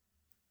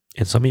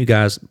 And some of you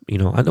guys, you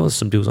know, I know there's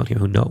some dudes on here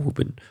who know, who've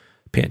been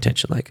paying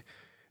attention. Like,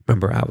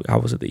 remember, I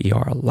was at the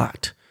ER a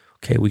lot.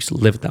 Okay, we used to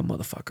live with that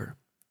motherfucker.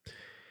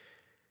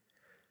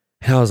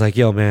 And I was like,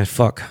 yo, man,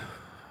 fuck.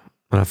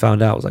 When I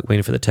found out, I was like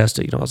waiting for the test.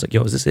 You know, I was like,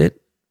 yo, is this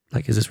it?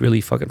 Like, is this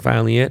really fucking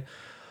finally it?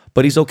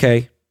 But he's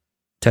okay.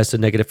 Tested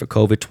negative for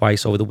COVID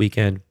twice over the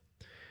weekend.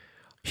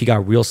 He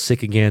got real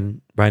sick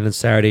again right on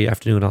Saturday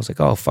afternoon. I was like,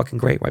 oh, fucking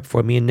great. Right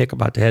before me and Nick are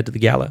about to head to the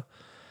gala.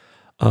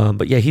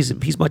 But yeah,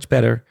 he's much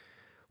better.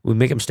 We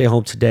make him stay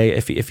home today.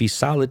 If he's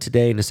solid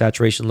today and the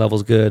saturation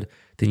level's good,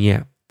 then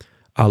yeah,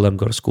 I'll let him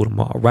go to school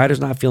tomorrow. Ryder's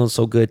not feeling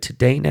so good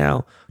today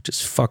now,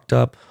 just fucked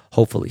up.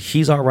 Hopefully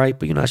he's all right,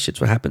 but you know,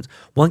 shit's what happens.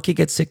 One kid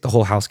gets sick, the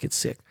whole house gets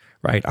sick,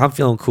 right? I'm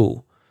feeling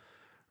cool,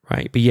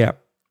 right? But yeah,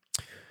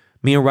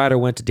 me and Ryder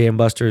went to Dave &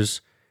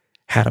 Buster's,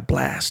 had a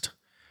blast.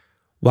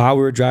 While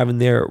we were driving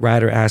there,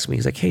 Ryder asked me,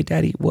 he's like, hey,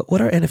 Daddy,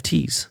 what are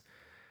NFTs?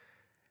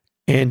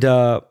 And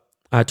I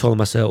told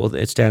him, I said, well,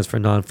 it stands for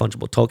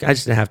non-fungible token. I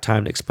just didn't have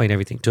time to explain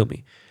everything to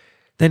me.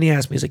 Then he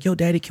asked me, he's like, yo,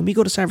 Daddy, can we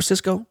go to San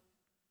Francisco?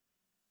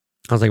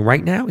 I was like,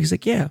 right now? He's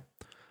like, yeah.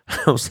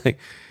 I was like,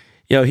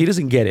 yo, he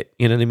doesn't get it.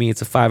 You know what I mean?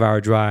 It's a 5-hour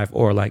drive,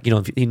 or like, you know,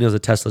 if he knows the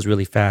Tesla's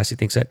really fast. He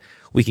thinks that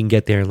we can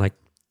get there in like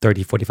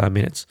 30, 45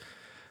 minutes.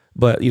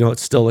 But, you know,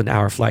 it's still an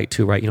hour flight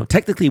too, right? You know,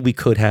 technically we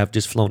could have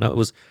just flown out. It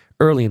was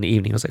early in the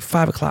evening. It was like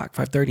 5 o'clock,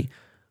 5:30.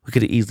 We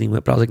could have easily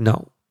went, but I was like,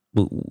 no,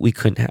 we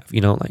couldn't have,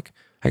 you know, like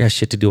I got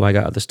shit to do. I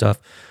got other stuff.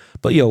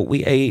 But yo,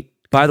 we ate.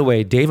 By the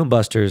way, Dave &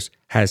 Buster's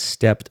has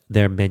stepped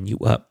their menu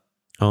up.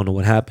 I don't know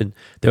what happened.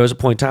 There was a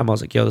point in time I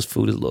was like, yo, this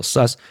food is a little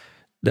sus.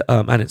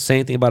 I didn't say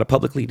anything about it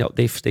publicly. No,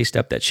 they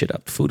stepped that shit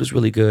up. The food was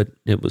really good.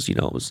 It was, you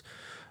know,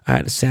 I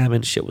had a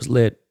salmon. Shit was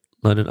lit.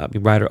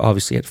 Ryder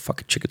obviously had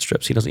fucking chicken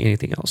strips. He doesn't eat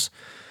anything else,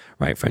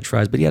 right? French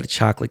fries. But he had a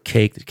chocolate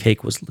cake. The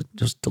cake was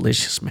just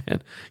delicious,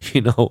 man.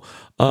 You know,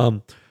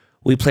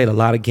 we played a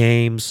lot of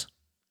games.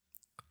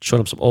 Showed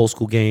him some old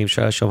school games.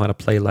 Tried to show him how to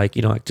play, like,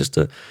 you know, like just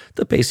the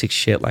basic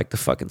shit, like the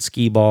fucking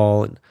skee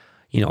ball and,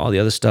 you know, all the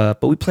other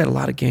stuff. But we played a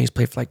lot of games.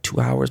 Played for like 2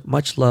 hours.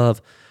 Much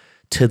love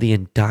to the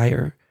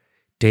entire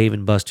Dave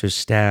 & Buster's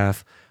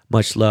staff.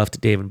 Much love to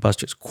Dave &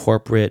 Buster's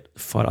corporate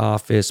front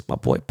office. My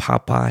boy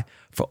Popeye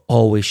for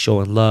always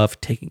showing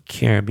love, taking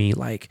care of me.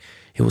 Like,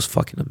 it was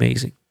fucking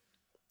amazing.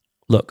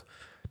 Look,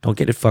 don't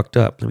get it fucked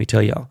up. Let me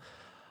tell y'all,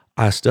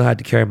 I still had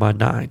to carry my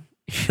 9.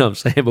 You know what I'm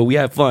saying? But we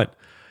had fun.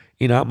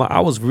 You know, I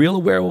was real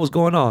aware of what was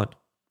going on.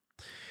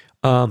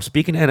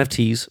 Speaking of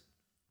NFTs,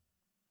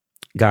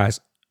 guys,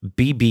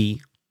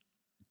 BBDTBC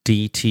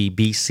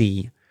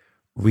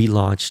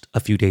relaunched a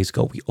few days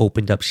ago. We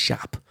opened up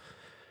shop.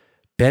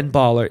 Ben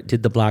Baller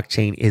Did the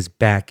Blockchain is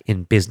back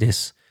in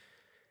business.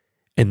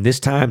 And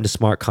this time, the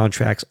smart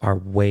contracts are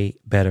way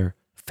better,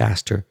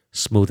 faster,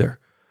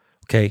 smoother.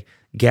 Okay?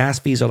 Gas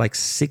fees are like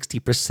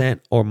 60%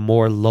 or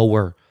more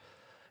lower.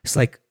 It's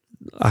like,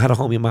 I had a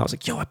homie of mine, I was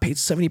like, yo, I paid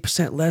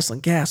 70% less on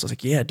gas. I was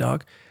like, yeah,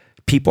 dog.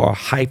 People are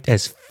hyped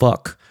as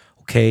fuck,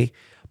 okay?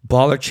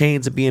 Baller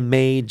chains are being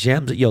made,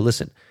 gems. Yo,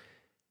 listen,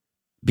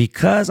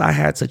 because I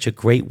had such a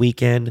great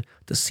weekend,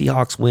 the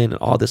Seahawks win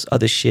and all this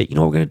other shit, you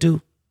know what we're going to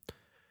do?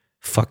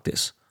 Fuck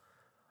this.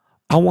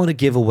 I want to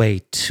give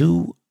away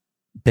 2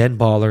 Ben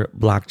Baller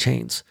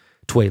blockchains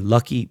to a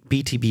lucky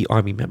BTB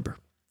Army member,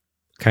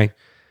 okay?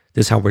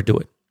 This is how we're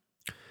doing.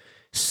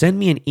 Send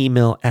me an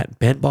email at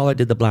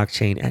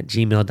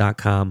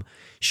benballerdidtheblockchain@gmail.com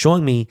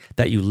showing me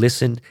that you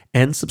listened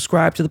and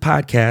subscribe to the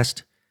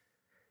podcast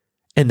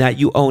and that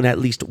you own at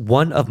least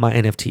one of my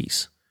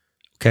NFTs,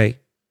 okay?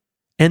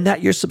 And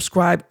that you're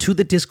subscribed to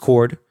the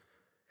Discord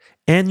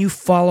and you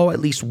follow at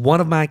least one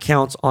of my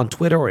accounts on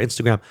Twitter or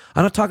Instagram.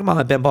 I'm not talking about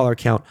my Ben Baller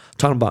account. I'm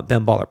talking about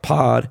Ben Baller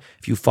Pod.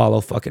 If you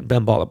follow fucking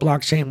Ben Baller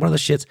Blockchain, one of the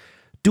shits,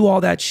 do all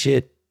that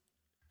shit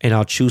and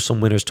I'll choose some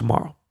winners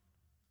tomorrow,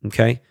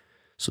 okay?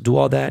 So do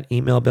all that.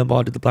 Email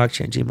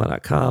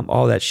benballdidtheblockchain@gmail.com,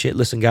 all that shit.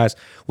 Listen, guys,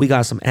 we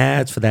got some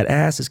ads for that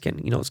ass. It's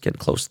getting, you know, it's getting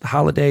close to the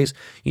holidays.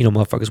 You know,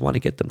 motherfuckers want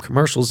to get them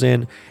commercials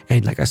in.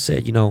 And like I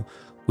said, you know,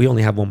 we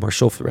only have one more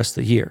show for the rest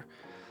of the year.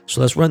 So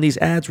let's run these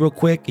ads real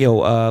quick.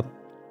 Yo,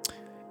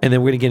 and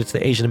then we're going to get into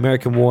the Asian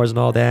American wars and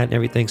all that and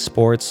everything,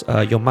 sports.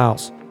 Yo,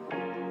 Miles,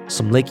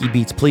 some Lakey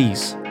beats,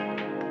 please. All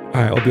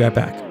right, I'll be right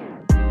back.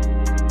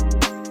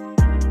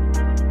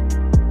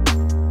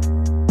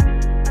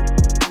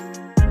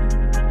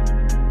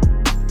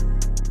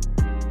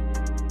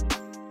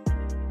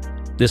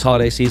 This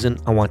holiday season,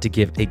 I want to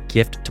give a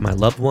gift to my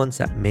loved ones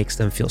that makes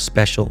them feel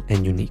special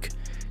and unique,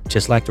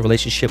 just like the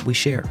relationship we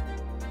share.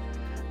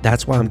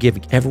 That's why I'm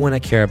giving everyone I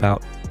care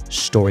about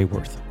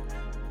Storyworth.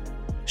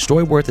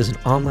 Storyworth is an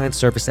online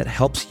service that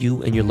helps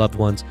you and your loved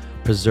ones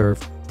preserve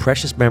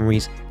precious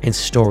memories and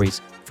stories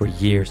for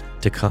years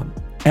to come.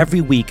 Every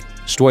week,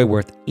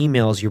 Storyworth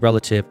emails your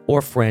relative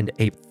or friend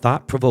a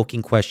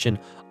thought-provoking question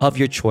of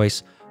your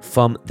choice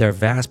from their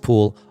vast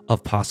pool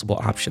of possible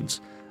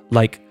options,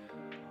 like,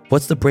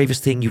 what's the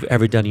bravest thing you've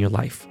ever done in your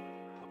life?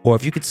 Or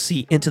if you could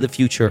see into the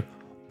future,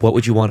 what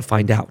would you want to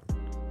find out?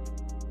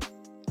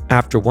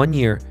 After 1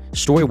 year,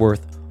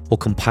 Storyworth will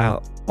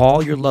compile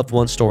all your loved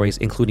one's stories,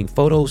 including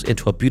photos,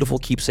 into a beautiful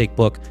keepsake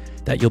book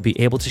that you'll be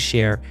able to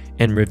share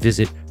and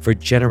revisit for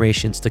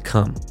generations to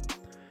come.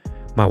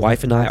 My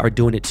wife and I are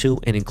doing it too,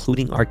 and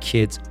including our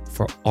kids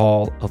for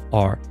all of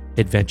our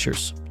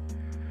adventures.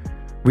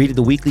 Reading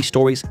the weekly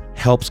stories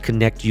helps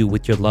connect you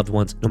with your loved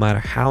ones, no matter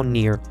how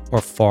near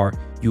or far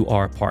you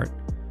are apart.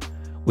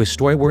 With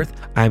Storyworth,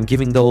 I am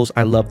giving those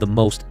I love the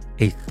most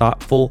a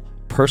thoughtful,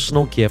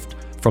 personal gift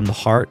from the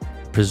heart,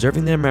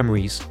 preserving their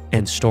memories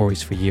and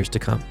stories for years to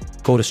come.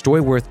 Go to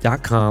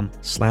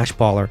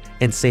storyworth.com/baller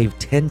and save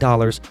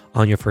 $10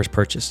 on your first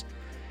purchase.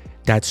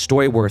 That's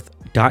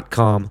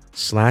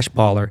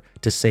storyworth.com/baller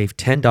to save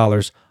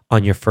 $10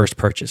 on your first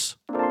purchase.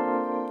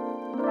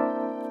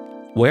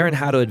 Where and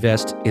how to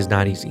invest is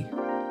not easy,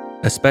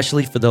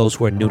 especially for those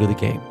who are new to the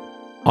game.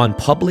 On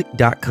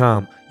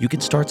public.com, you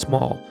can start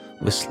small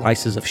with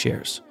slices of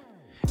shares.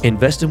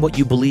 Invest in what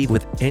you believe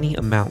with any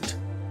amount.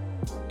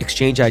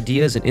 Exchange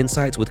ideas and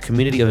insights with a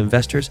community of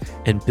investors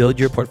and build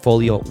your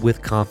portfolio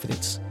with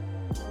confidence.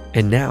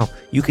 And now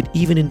you could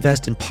even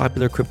invest in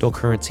popular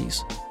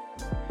cryptocurrencies.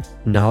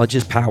 Knowledge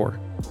is power,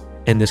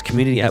 and this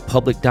community at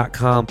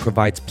public.com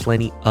provides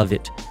plenty of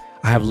it.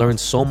 I have learned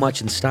so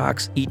much in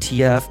stocks,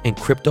 ETF, and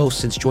crypto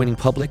since joining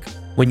Public.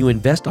 When you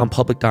invest on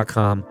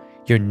public.com,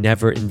 you're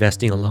never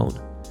investing alone.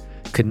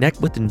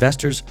 Connect with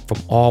investors from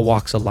all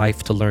walks of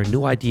life to learn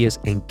new ideas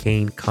and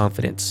gain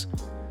confidence.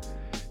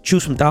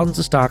 Choose from thousands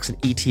of stocks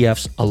and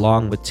ETFs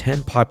along with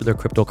 10 popular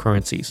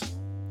cryptocurrencies.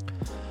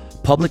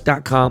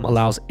 Public.com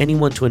allows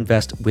anyone to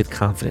invest with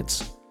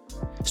confidence.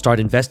 Start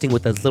investing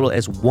with as little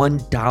as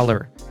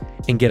 $1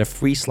 and get a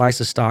free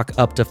slice of stock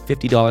up to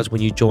 $50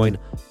 when you join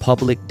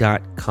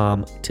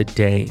public.com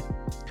today.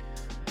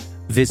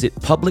 Visit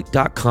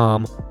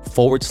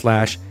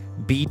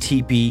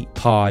public.com/BTB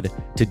pod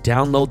to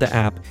download the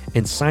app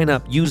and sign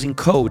up using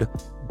code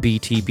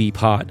BTB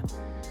pod.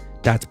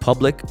 That's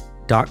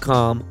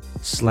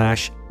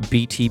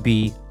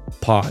public.com/BTB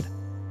pod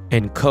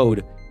and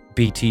code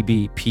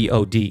BTB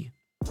POD.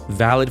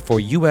 Valid for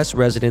U.S.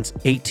 residents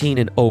 18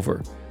 and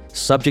over.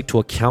 Subject to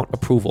account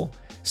approval.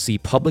 See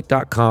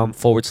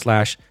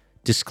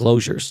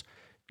public.com/disclosures.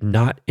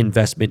 Not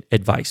investment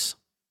advice.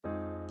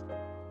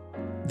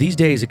 These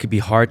days, it could be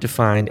hard to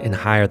find and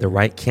hire the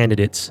right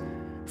candidates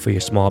for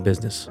your small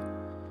business.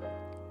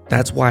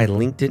 That's why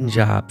LinkedIn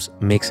Jobs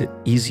makes it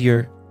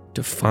easier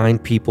to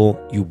find people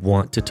you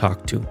want to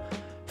talk to,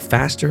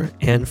 faster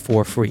and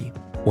for free.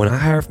 When I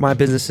hire for my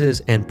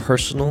businesses and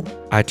personal,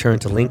 I turn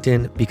to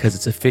LinkedIn because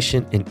it's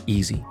efficient and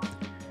easy.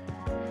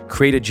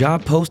 Create a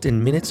job post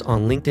in minutes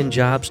on LinkedIn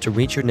Jobs to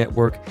reach your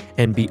network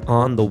and be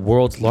on the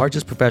world's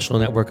largest professional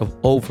network of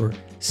over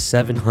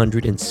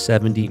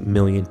 770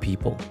 million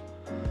people.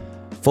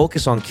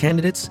 Focus on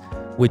candidates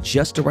with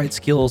just the right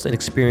skills and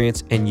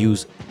experience and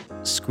use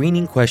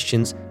screening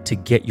questions to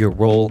get your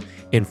role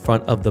in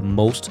front of the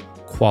most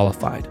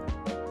qualified.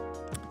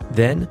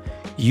 Then,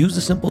 use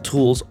the simple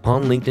tools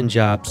on LinkedIn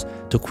Jobs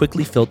to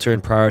quickly filter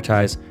and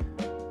prioritize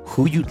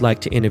who you'd like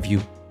to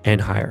interview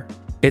and hire.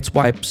 It's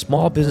why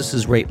small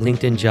businesses rate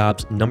LinkedIn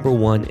Jobs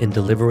 #1 in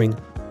delivering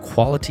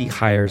quality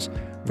hires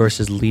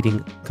versus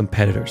leading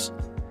competitors.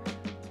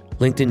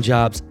 LinkedIn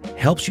Jobs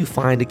helps you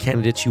find the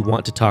candidates you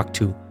want to talk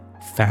to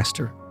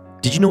faster.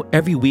 Did you know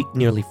every week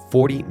nearly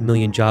 40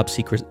 million job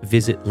seekers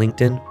visit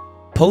LinkedIn?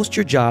 Post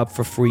your job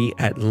for free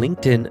at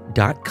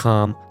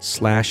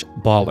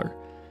linkedin.com/baller.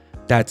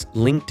 That's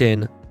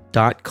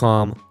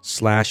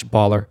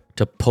linkedin.com/baller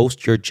to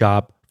post your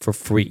job for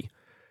free.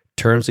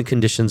 Terms and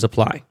conditions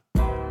apply.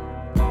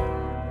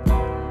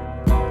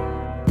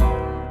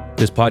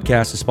 This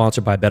podcast is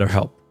sponsored by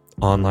BetterHelp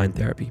Online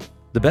Therapy.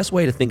 The best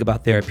way to think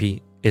about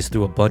therapy is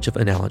through a bunch of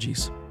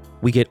analogies.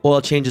 We get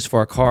oil changes for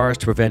our cars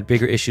to prevent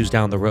bigger issues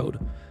down the road.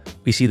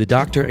 We see the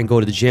doctor and go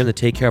to the gym to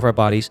take care of our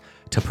bodies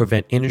to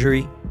prevent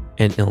injury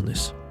and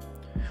illness.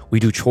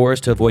 We do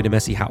chores to avoid a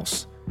messy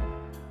house.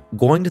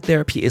 Going to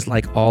therapy is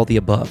like all the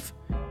above.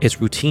 It's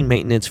routine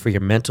maintenance for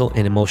your mental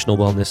and emotional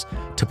wellness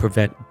to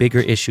prevent bigger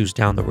issues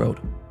down the road.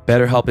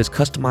 BetterHelp is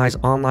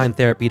customized online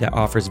therapy that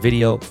offers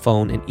video,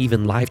 phone, and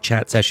even live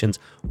chat sessions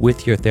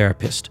with your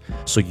therapist,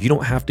 so you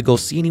don't have to go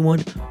see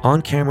anyone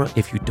on camera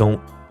if you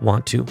don't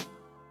want to.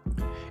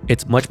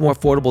 It's much more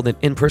affordable than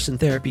in-person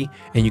therapy,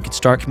 and you can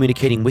start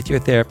communicating with your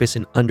therapist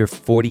in under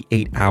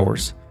 48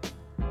 hours.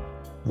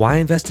 Why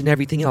invest in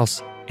everything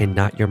else and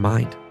not your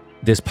mind?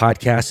 This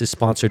podcast is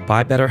sponsored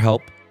by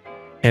BetterHelp,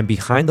 and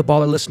Behind the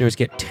Baller listeners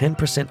get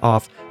 10%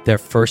 off their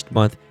first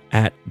month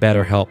at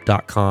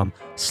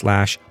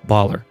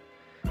betterhelp.com/baller.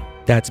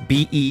 That's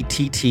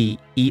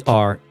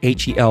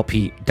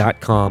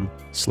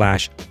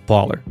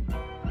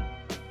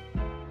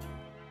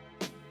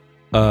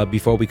BETTERHELP.com/baller.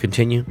 Before we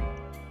continue,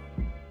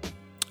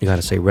 I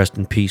gotta say rest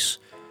in peace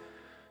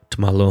to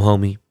my little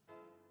homie,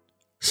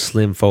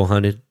 Slim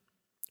 400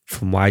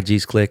 from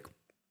YG's Click.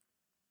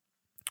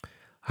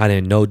 I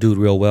didn't know dude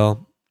real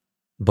well,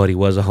 but he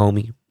was a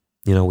homie.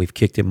 You know, we've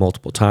kicked it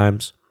multiple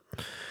times.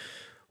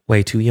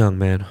 Way too young,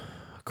 man.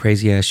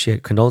 Crazy ass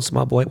shit. Condolences to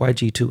my boy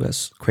YG too.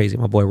 That's crazy.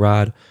 My boy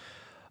Rod.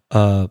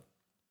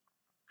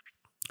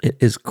 It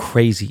is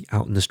crazy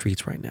out in the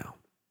streets right now.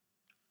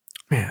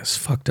 Man, it's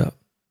fucked up.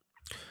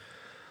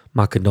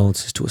 My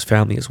condolences to his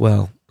family as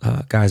well.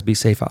 Guys, be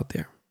safe out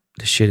there.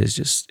 This shit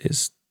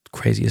is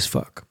crazy as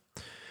fuck.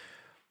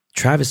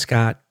 Travis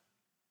Scott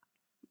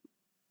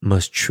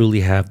must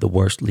truly have the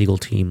worst legal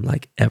team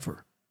like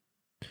ever.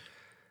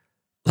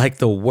 Like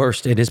the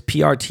worst. And his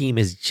PR team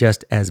is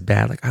just as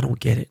bad. Like, I don't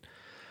get it.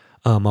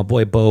 My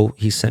boy Bo,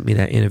 he sent me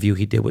that interview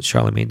he did with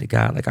Charlamagne the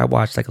God. Like I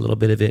watched like a little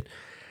bit of it,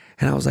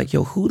 and I was like,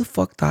 yo, who the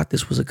fuck thought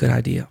this was a good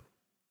idea?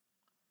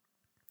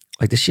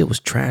 Like this shit was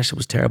trash. It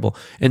was terrible.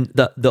 And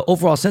the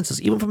overall census,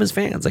 even from his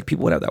fans, like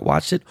people that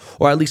watched it,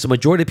 or at least the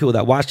majority of people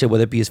that watched it,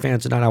 whether it be his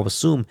fans or not, I would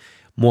assume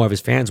more of his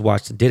fans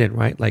watched and didn't,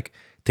 right? Like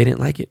they didn't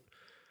like it.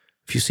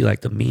 If you see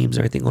like the memes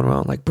or anything going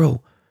around, like,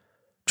 bro,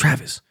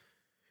 Travis,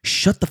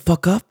 shut the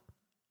fuck up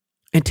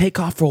and take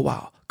off for a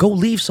while. Go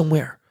leave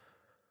somewhere.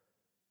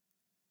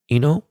 You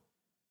know?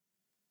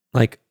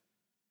 Like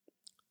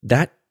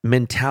that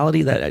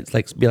mentality that it's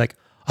like, be like,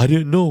 I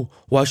didn't know.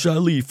 Why should I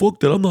leave? Fuck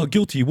that. I'm not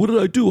guilty. What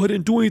did I do? I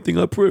didn't do anything.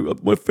 I pray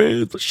my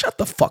fans. Shut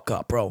the fuck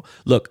up, bro.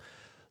 Look,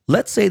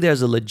 let's say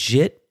there's a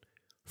legit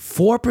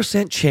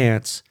 4%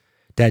 chance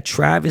that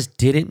Travis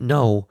didn't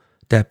know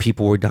that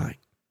people were dying.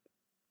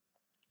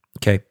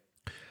 Okay.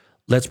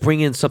 Let's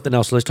bring in something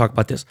else. Let's talk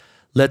about this.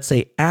 Let's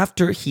say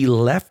after he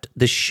left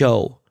the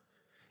show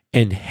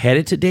and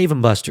headed to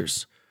Dave &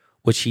 Buster's,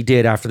 which he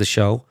did after the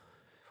show,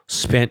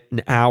 spent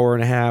an hour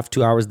and a half,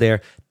 2 hours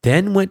there,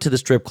 then went to the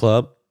strip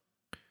club,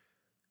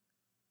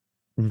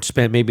 and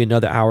spent maybe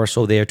another hour or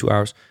so there, 2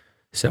 hours.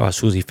 He said, as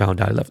soon as he found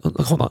out, he left. Look,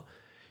 hold on.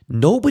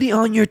 Nobody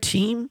on your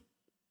team,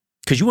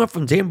 because you went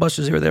from Dave &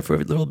 Buster's here there for a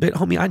little bit.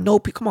 Homie, I know.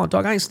 Come on,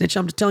 dog. I ain't snitching.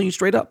 I'm just telling you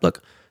straight up.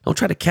 Look, don't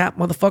try to cap,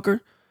 motherfucker.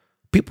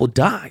 People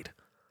died.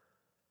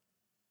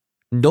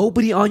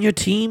 Nobody on your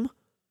team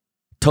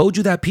told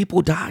you that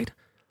people died.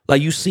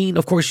 Like you seen,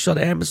 of course, you saw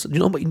the ambulance. You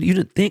know, but you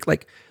didn't think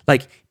like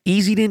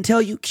Easy didn't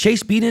tell you.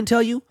 Chase B didn't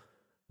tell you.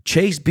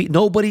 Chase B,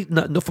 nobody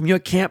from your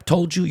camp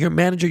told you. Your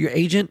manager, your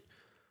agent.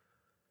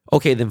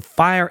 Okay, then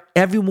fire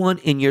everyone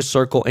in your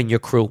circle and your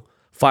crew.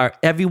 Fire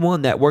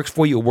everyone that works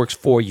for you or works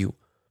for you.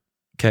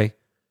 Okay,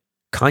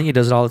 Kanye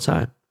does it all the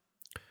time.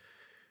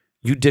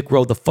 You dick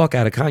roll the fuck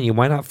out of Kanye.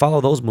 Why not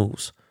follow those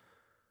moves?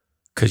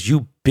 Because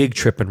you big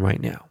tripping right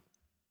now.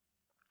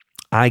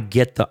 I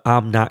get the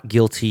I'm not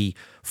guilty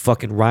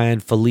fucking Ryan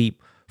Philippe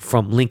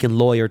from Lincoln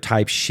Lawyer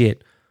type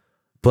shit.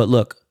 But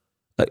look,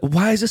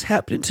 why is this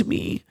happening to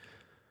me?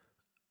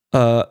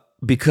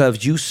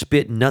 Because you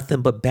spit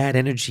nothing but bad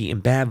energy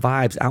and bad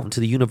vibes out into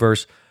the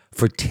universe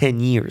for 10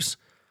 years.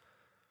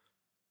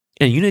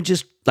 And you didn't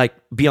just like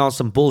be on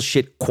some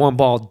bullshit,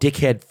 cornball,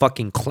 dickhead,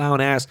 fucking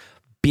clown ass,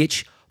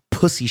 bitch,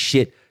 pussy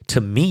shit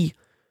to me.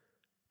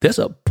 There's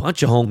a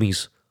bunch of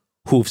homies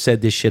who have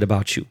said this shit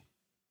about you.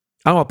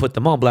 I don't want to put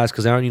them on blast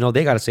because I already know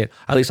they got to say it.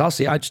 At least I'll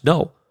say it. I just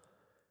know.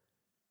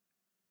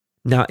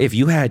 Now, if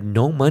you had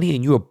no money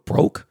and you were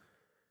broke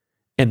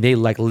and they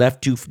like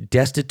left you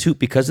destitute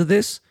because of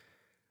this,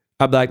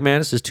 I'd be like, man,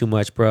 this is too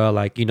much, bro.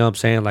 Like, you know what I'm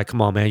saying? Like,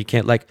 come on, man. You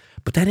can't like,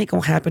 but that ain't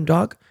going to happen,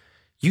 dog.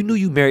 You knew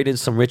you married in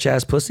some rich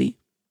ass pussy.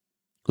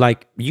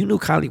 Like, you knew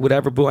Kylie,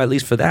 whatever, bro, at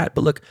least for that.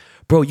 But look,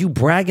 bro, you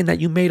bragging that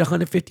you made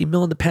 $150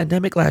 million in the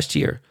pandemic last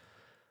year.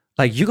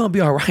 Like, you're going to be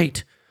all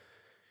right.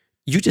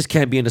 You just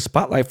can't be in the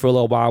spotlight for a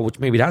little while, which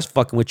maybe that's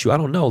fucking with you. I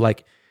don't know.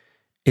 Like,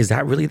 is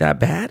that really that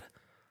bad?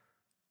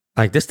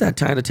 Like, this that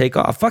time to take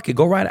off. Fuck it.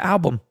 Go write an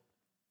album.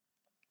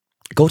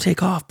 Go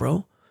take off,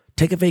 bro.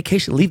 Take a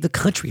vacation. Leave the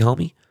country,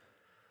 homie.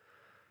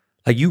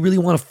 Like, you really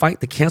want to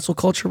fight the cancel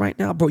culture right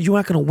now? Bro, you're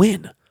not going to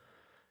win.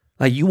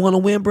 Like, you want to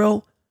win,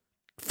 bro?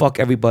 Fuck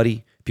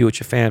everybody. Be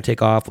with your fam.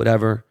 Take off,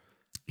 whatever.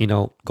 You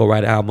know, go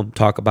write an album.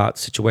 Talk about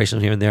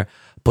situations here and there.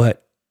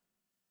 But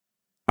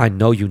I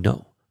know you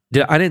know.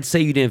 I didn't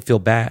say you didn't feel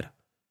bad.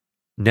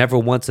 Never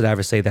once did I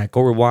ever say that.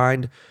 Go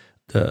rewind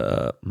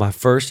my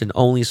first and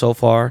only so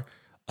far,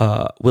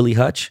 Willie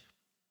Hutch.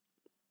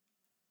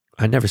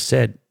 I never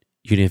said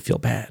you didn't feel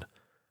bad.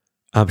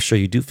 I'm sure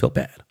you do feel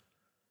bad,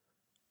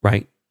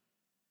 right?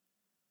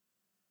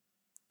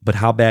 But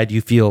how bad do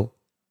you feel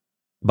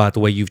about the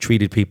way you've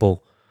treated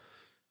people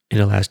in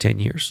the last 10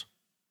 years?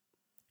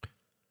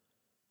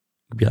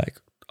 You'd be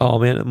like, oh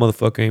man, that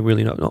motherfucker ain't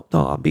really, no,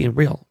 I'm being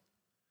real.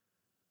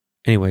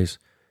 Anyways,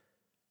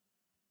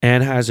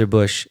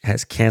 Anheuser-Busch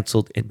has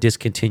canceled and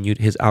discontinued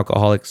his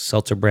alcoholic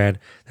seltzer brand.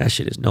 That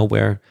shit is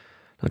nowhere.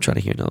 I'm trying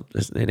to hear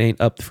it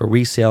ain't up for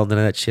resale. None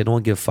of that shit. I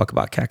don't give a fuck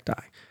about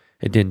cacti.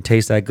 It didn't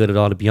taste that good at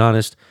all, to be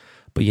honest.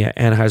 But yeah,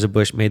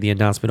 Anheuser-Busch made the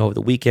announcement over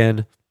the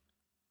weekend.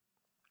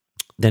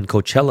 Then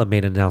Coachella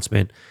made an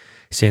announcement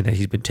saying that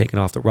he's been taken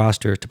off the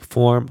roster to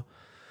perform.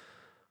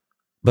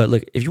 But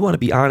look, if you want to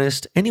be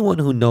honest, anyone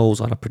who knows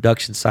on a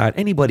production side,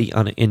 anybody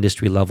on an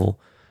industry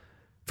level,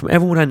 from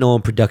everyone I know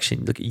in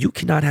production, look, you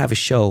cannot have a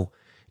show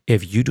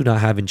if you do not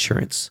have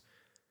insurance.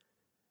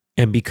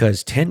 And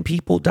because 10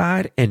 people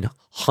died and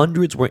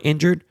hundreds were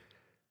injured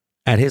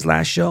at his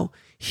last show,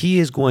 he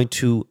is going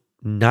to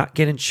not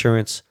get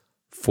insurance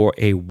for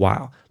a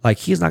while. Like,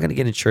 he is not going to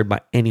get insured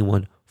by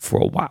anyone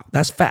for a while.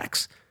 That's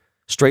facts.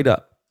 Straight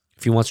up.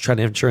 If he wants to try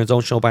to insure his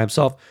own show by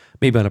himself,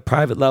 maybe on a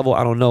private level,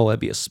 I don't know.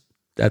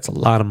 That's a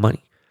lot of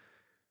money.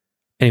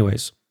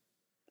 Anyways,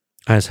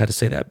 I just had to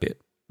say that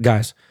bit.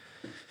 Guys,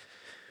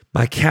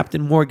 my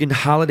Captain Morgan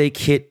holiday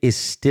kit is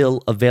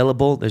still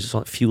available. There's just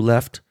a few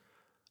left.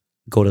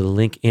 Go to the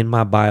link in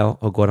my bio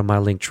or go to my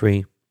link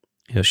tree.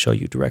 It'll show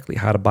you directly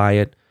how to buy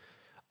it.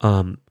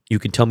 You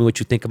can tell me what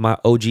you think of my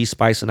OG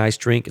Spice and Ice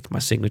drink. It's my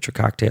signature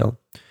cocktail.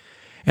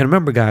 And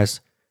remember,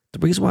 guys, the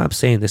reason why I'm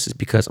saying this is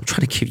because I'm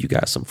trying to give you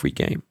guys some free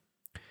game.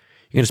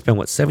 You're going to spend,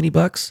 what,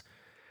 $70?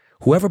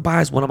 Whoever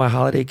buys one of my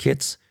holiday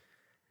kits,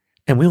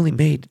 and we only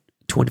made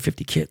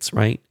 250 kits,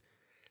 right,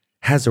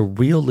 has a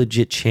real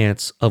legit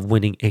chance of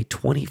winning a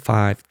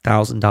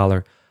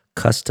 $25,000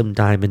 custom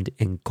diamond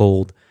and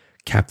gold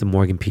Captain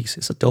Morgan piece.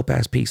 It's a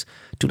dope-ass piece.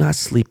 Do not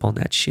sleep on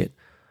that shit.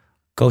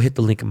 Go hit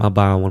the link in my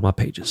bio on one of my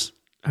pages.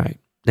 All right.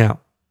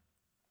 Now,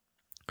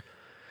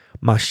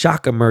 my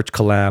Shaka merch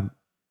collab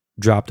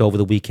dropped over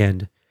the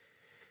weekend,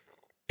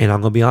 and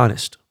I'm going to be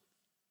honest.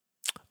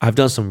 I've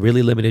done some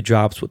really limited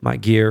drops with my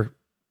gear,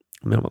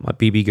 my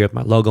BB gear with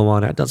my logo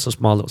on it. I've done some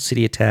small little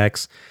city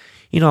attacks,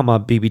 on my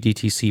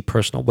BBDTC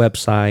personal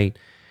website.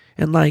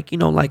 And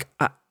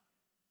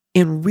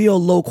in real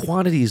low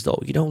quantities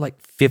though, like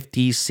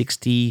 50,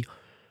 60.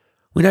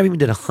 We never even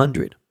did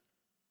 100.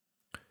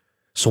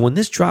 So when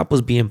this drop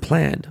was being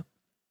planned,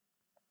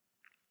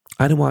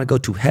 I didn't want to go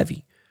too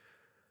heavy.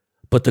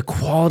 But the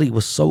quality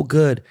was so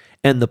good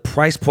and the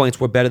price points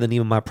were better than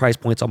even my price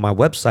points on my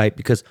website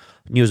because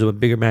I knew it was a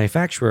bigger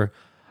manufacturer.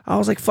 I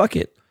was like, fuck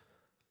it.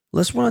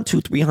 Let's run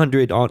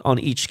 200-300 on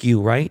each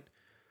SKU, right?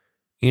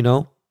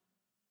 And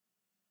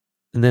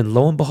then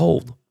lo and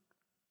behold,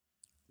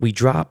 we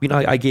drop.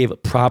 I gave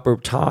it proper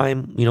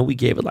time. We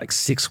gave it like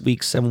 6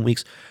 weeks, 7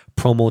 weeks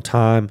promo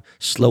time,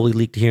 slowly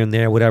leaked here and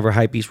there, whatever.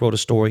 Hypebeast wrote a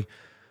story.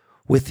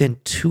 Within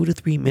 2 to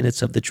 3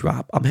 minutes of the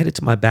drop, I'm headed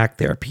to my back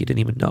therapy. Didn't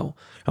even know.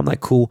 I'm like,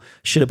 cool.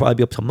 Should have probably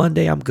be up till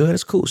Monday. I'm good.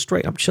 It's cool.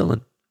 Straight. I'm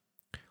chilling.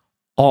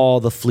 All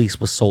the fleece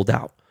was sold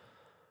out.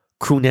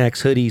 Crew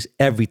necks, hoodies,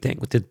 everything.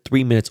 Within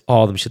 3 minutes,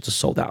 all of them shits were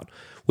sold out.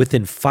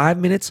 Within 5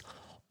 minutes,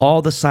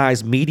 all the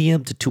size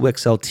medium to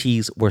 2XL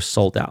tees were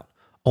sold out.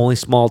 Only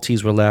small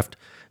tees were left,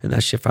 and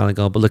that shit finally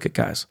gone. But look at,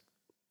 guys,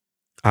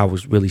 I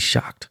was really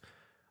shocked.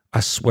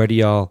 I swear to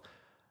y'all,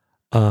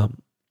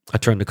 I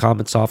turned the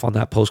comments off on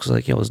that post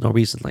because there's no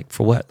reason. Like,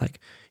 for what? Like,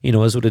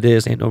 is what it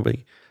is. Ain't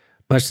nobody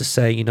much to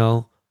say.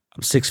 I'm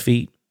 6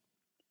 feet,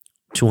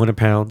 200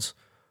 pounds.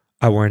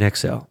 I wear an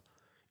XL.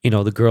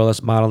 The girl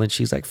that's modeling,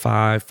 she's like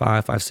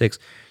 5'5", 5'6".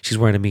 She's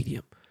wearing a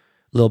medium.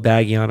 A little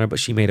baggy on her, but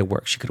she made it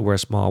work. She could wear a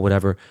small,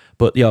 whatever.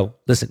 But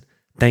listen,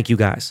 thank you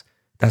guys.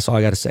 That's all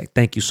I got to say.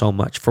 Thank you so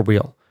much, for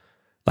real.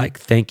 Like,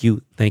 thank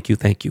you, thank you,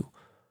 thank you.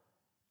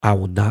 I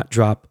will not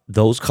drop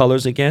those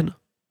colors again.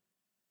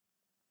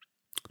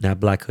 That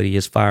black hoodie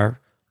is fire.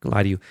 I'm gonna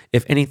lie to you.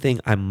 If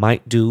anything, I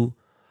might do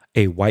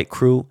a white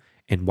crew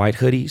and white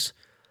hoodies.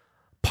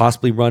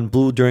 Possibly run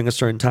blue during a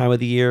certain time of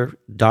the year.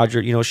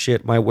 Dodger,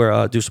 shit.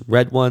 Might do some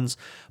red ones.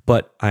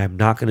 But I am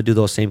not going to do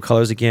those same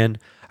colors again.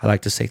 I'd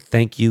like to say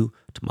thank you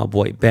to my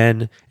boy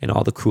Ben and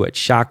all the crew at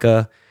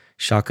Shaka.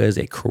 Shaka is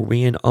a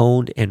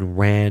Korean-owned and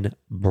ran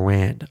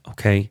brand,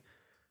 okay?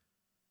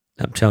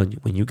 I'm telling you,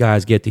 when you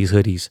guys get these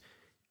hoodies,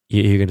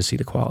 you're going to see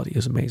the quality.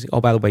 It's amazing. Oh,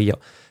 by the way,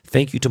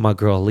 thank you to my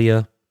girl,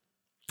 Leah,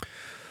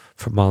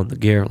 for modeling the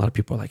gear. A lot of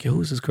people are like,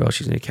 who's this girl?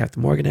 She's in a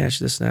Captain Morgan Ash,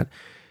 this and that.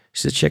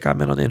 She's a chick I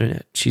met on the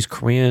internet. She's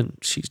Korean.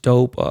 She's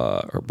dope.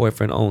 Her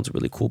boyfriend owns a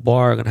really cool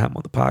bar. I'm going to have him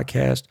on the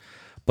podcast.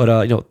 But,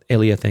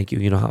 Elia, thank you.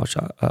 You know how much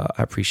I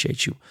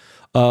appreciate you.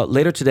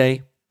 Later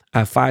today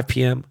at 5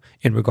 p.m.,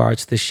 in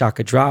regards to this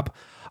Shaka drop,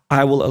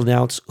 I will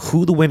announce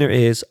who the winner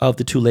is of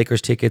the 2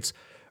 Lakers tickets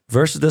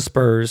versus the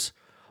Spurs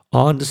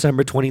on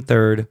December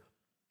 23rd.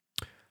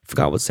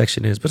 Forgot what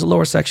section it is, but it's a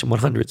lower section,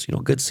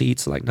 100s. Good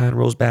seats, like 9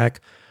 rows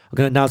back. I'm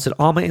going to announce it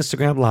on my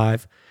Instagram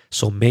Live.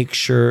 So make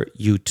sure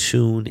you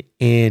tune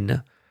in.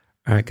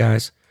 All right,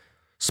 guys.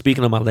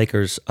 Speaking of my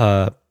Lakers,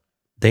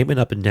 they've been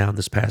up and down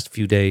this past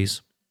few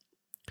days.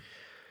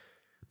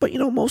 But,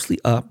 mostly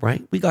up,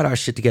 right? We got our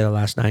shit together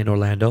last night in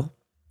Orlando.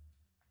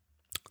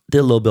 Did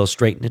a little bit of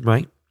straightening,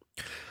 right?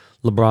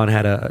 LeBron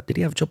had did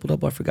he have a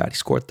triple-double? I forgot. He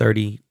scored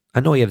 30. I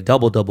know he had a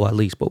double-double at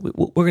least, but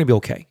we're going to be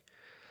okay.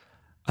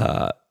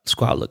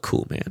 Squad look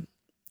cool, man. I'm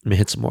going to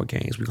hit some more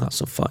games. We're going to have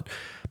some fun.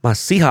 My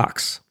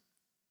Seahawks.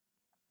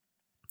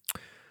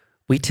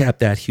 We tapped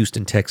that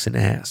Houston Texan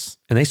ass.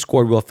 And they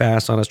scored real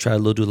fast on us, tried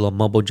to do a little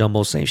mumbo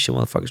jumbo. Same shit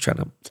motherfuckers trying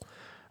to...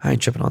 I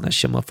ain't tripping on that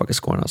shit motherfuckers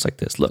scoring on us like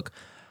this. Look,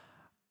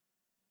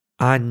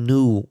 I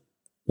knew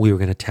we were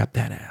going to tap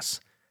that ass.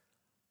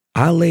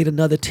 I laid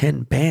another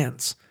 10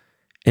 bands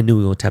and knew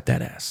we were going to tap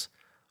that ass.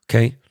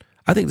 Okay?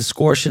 I think the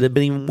score should have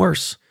been even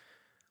worse.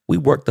 We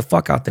worked the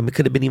fuck out them. It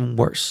could have been even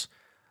worse.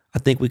 I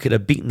think we could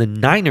have beaten the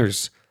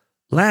Niners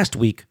last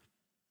week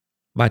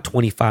by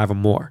 25 or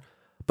more.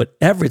 But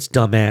Everett's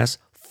dumbass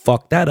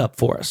fucked that up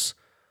for us.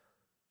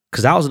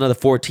 Because that was another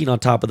 14 on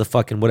top of the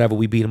fucking whatever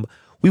we beat them.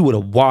 We would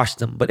have washed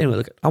them. But anyway,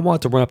 look, I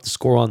wanted to run up the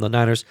score on the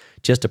Niners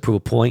just to prove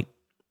a point.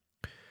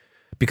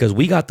 Because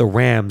we got the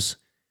Rams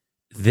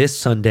this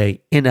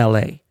Sunday in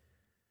LA.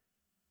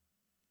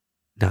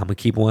 Now I'm going to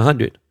keep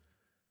 100.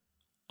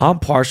 I'm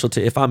partial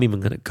to if I'm even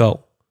going to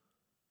go.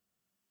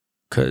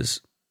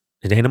 Because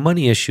it ain't a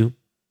money issue.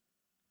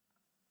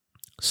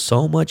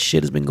 So much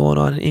shit has been going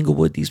on in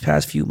Inglewood these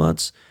past few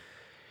months.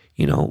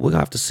 We're going to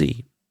have to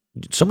see.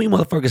 Some of you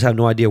motherfuckers have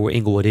no idea where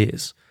Inglewood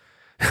is.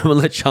 I'm gonna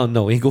let y'all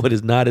know Inglewood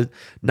is not a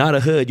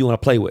hood you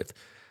want to play with.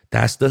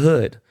 That's the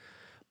hood.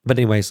 But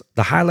anyways,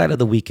 the highlight of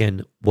the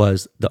weekend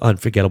was the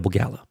Unforgettable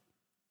Gala.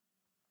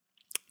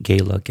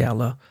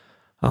 Gala.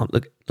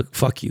 Look,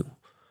 fuck you.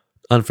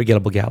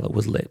 Unforgettable Gala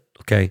was lit,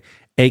 okay?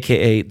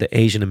 AKA the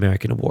Asian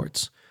American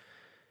Awards.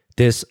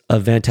 This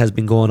event has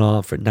been going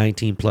on for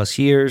 19 plus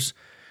years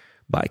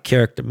by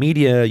Character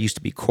Media. It used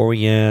to be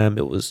Coriam.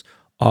 It was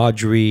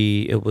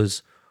Audrey. It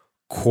was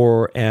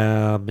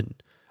Coram.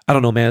 And I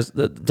don't know, man.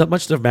 The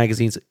much of the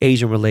magazines,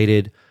 Asian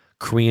related,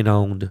 Korean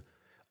owned.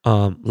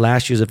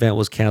 Last year's event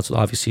was canceled,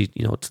 obviously,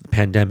 to the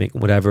pandemic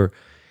and whatever.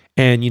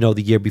 And,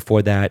 the year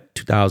before that,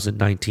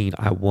 2019,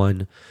 I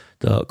won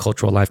the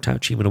Cultural Lifetime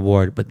Achievement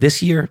Award. But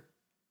this year,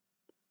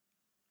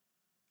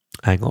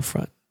 I ain't gonna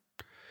front.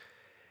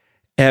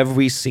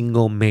 Every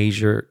single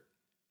major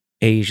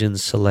Asian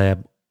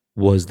celeb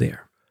was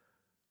there.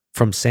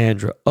 From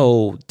Sandra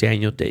Oh,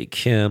 Daniel Day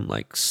Kim,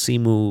 like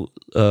Simu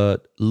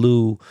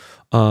Liu,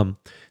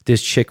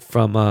 this chick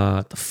from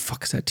the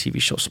fuck is that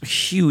TV show? Some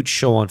huge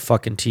show on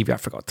fucking TV. I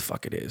forgot what the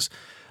fuck it is.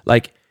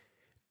 Like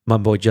my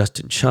boy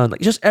Justin Chun,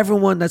 like just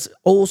everyone that's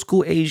old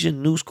school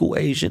Asian, new school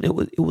Asian.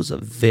 It was a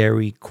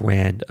very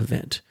grand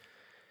event.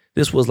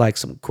 This was like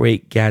some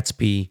Great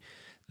Gatsby,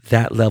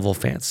 that level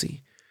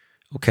fancy.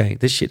 Okay,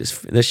 this shit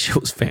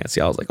was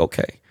fancy. I was like,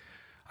 okay,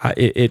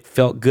 it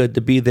felt good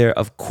to be there.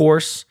 Of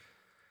course,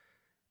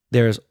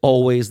 there's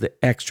always the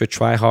extra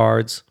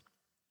tryhards,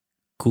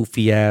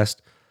 goofy ass,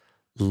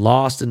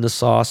 lost in the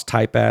sauce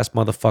type ass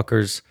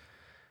motherfuckers.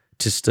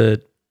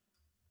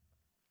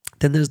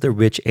 Then there's the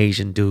rich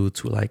Asian dudes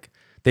who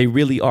they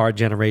really are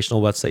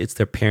generational. Let's say it's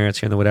their parents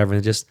here and whatever,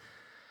 and just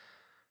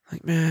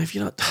like, man, if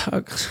you're not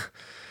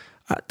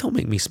don't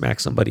make me smack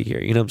somebody here.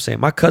 You know what I'm saying?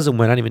 My cousin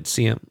went. I didn't even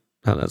see him.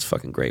 Oh, that's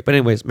fucking great. But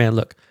anyways, man,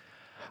 look,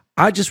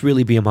 I just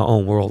really be in my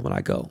own world when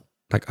I go.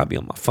 Like I'll be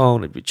on my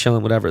phone, I'd be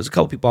chilling, whatever. There's a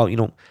couple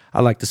people,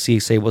 I like to see,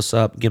 say what's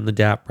up, give them the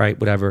dap, right,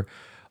 whatever.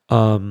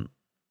 I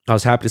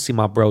was happy to see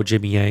my bro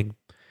Jimmy Yang.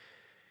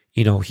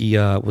 He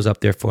was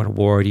up there for an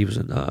award. He was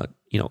in,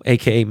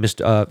 AKA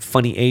Mr.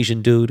 Funny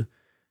Asian Dude.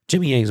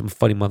 Jimmy Yang's a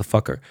funny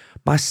motherfucker.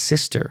 My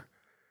sister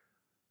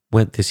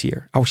went this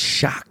year. I was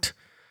shocked.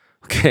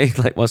 Okay,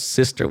 like my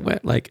sister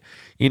went,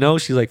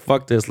 she's like,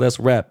 fuck this, let's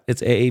rep.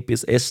 It's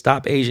AAP, it's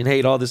Stop Asian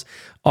Hate, all this,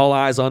 all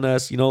eyes on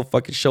us, fucking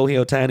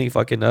Shohei Ohtani,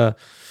 fucking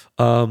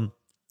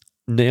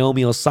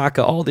Naomi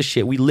Osaka, all this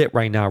shit. We lit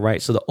right now, right?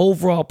 So the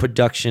overall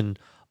production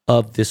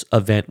of this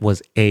event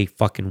was a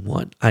fucking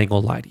one. I ain't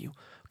gonna lie to you.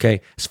 Okay,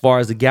 as far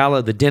as the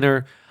gala, the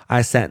dinner,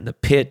 I sat in the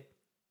pit,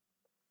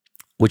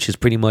 which is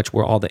pretty much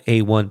where all the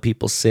A1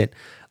 people sit.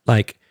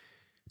 Like,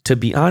 to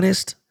be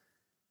honest,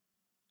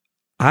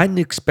 I didn't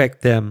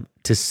expect them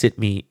to sit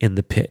me in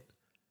the pit.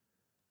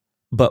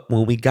 But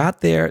when we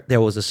got there,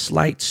 there was a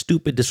slight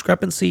stupid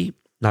discrepancy.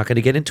 Not going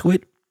to get into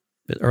it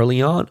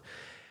early on.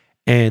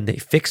 And they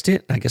fixed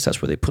it. I guess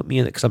that's where they put me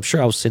in it, because I'm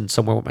sure I was sitting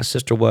somewhere where my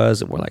sister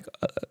was and where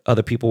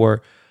other people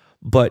were.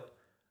 But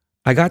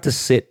I got to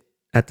sit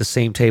at the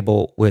same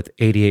table with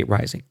 88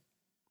 Rising.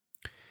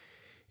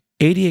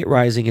 88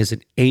 Rising is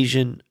an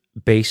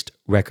Asian-based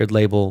record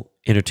label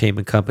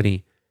entertainment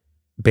company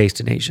based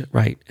in Asia,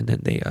 right? And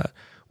then they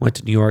went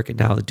to New York, and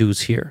now the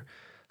dude's here.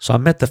 So I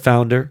met the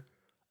founder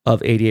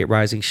of 88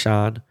 Rising,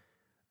 Sean.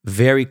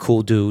 Very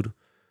cool dude.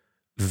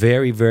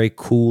 Very, very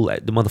cool.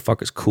 The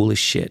motherfucker's cool as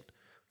shit.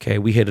 Okay,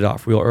 we hit it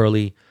off real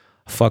early.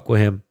 Fuck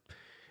with him.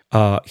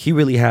 He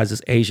really has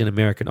this Asian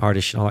American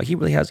artist.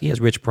 He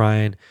has Rich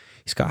Brian.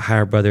 He's got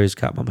Higher Brothers. He's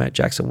got my man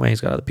Jackson Wayne.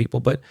 He's got other people.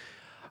 But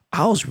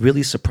I was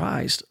really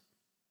surprised.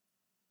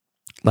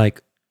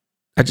 Like,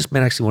 I just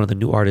met actually one of the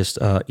new artists,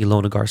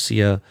 Ilona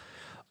Garcia.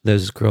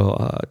 There's this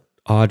girl,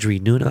 Audrey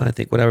Nuna, I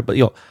think, whatever. But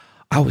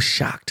I was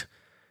shocked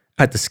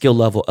at the skill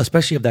level,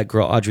 especially of that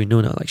girl, Audrey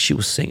Nuna. Like, she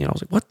was singing. I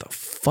was like, what the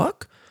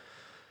fuck?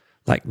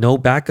 Like, no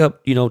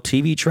backup,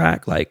 TV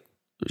track. Like,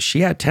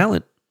 she had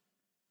talent.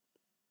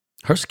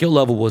 Her skill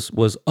level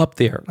was up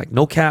there. Like,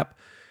 no cap.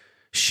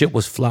 Shit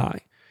was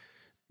fly.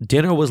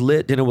 Dinner was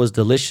lit. Dinner was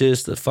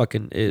delicious. I'm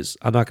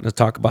not going to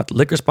talk about the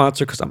liquor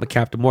sponsor because I'm a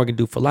Captain Morgan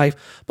dude for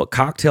life, but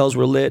cocktails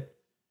were lit.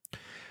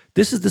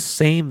 This is the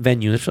same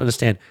venue. Let's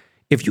understand.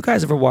 If you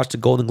guys ever watched the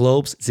Golden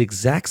Globes, it's the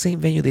exact same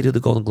venue they did the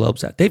Golden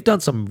Globes at. They've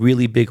done some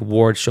really big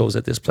award shows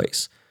at this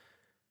place.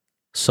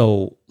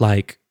 So,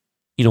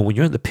 when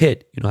you're in the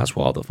pit, that's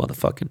where all the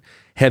motherfucking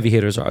heavy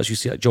hitters are. As you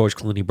see, like George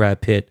Clooney,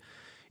 Brad Pitt,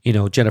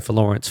 Jennifer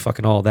Lawrence,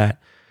 fucking all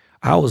that.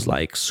 I was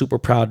super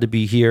proud to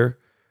be here,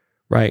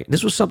 right?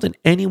 This was something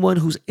anyone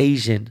who's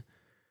Asian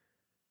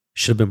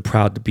should have been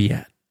proud to be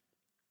at.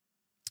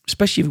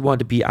 Especially if you wanted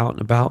to be out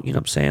and about, you know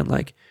what I'm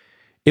saying?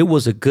 It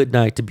was a good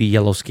night to be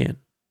yellow skin,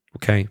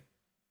 okay?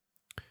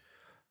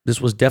 This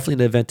was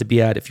definitely an event to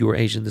be at if you were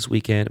Asian this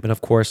weekend. But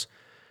of course,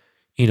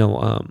 there's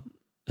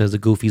the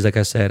goofies, like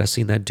I said. I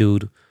seen that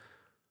dude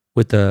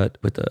with the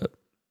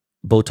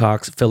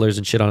Botox fillers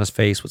and shit on his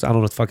face. I don't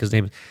know what the fuck his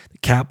name is. The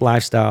Cap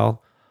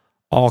Lifestyle,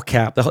 all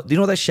Cap. You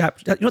know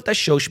what that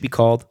show should be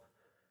called?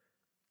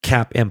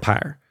 Cap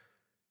Empire.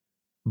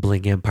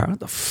 Bling Empire. What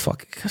the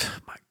fuck? Oh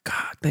my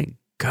God. Thank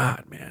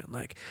God, man.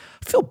 Like,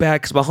 I feel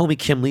bad because my homie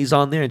Kim Lee's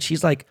on there and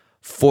she's like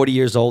 40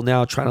 years old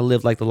now, trying to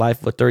live like the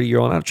life of a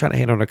 30-year-old. I'm not trying to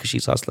hate on her because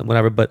she's hustling,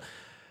 whatever. But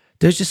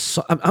there's just,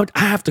 I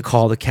have to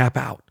call the cap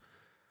out.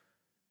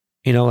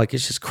 You know, like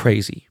it's just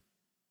crazy.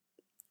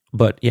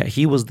 But yeah,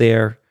 he was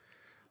there.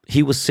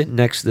 He was sitting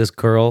next to this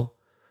girl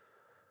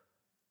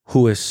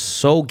who is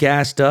so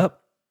gassed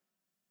up.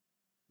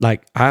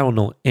 Like, I don't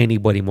know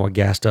anybody more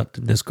gassed up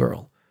than this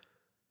girl.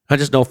 I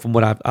just know from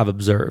what I've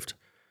observed.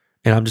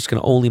 And I'm just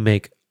going to only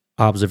make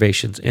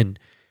observations and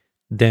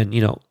then,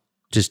 you know,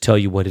 just tell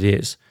you what it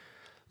is.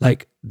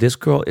 Like, this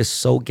girl is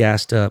so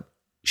gassed up,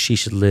 she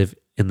should live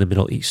in the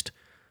Middle East.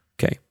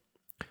 Okay.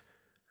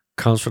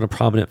 Comes from a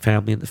prominent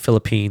family in the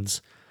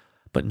Philippines.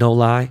 But no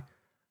lie,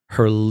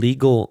 her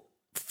legal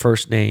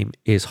first name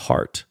is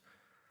Hart.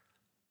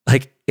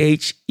 Like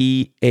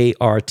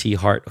Heart,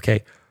 Hart,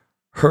 okay?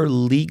 Her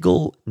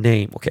legal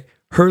name, okay?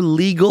 Her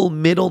legal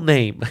middle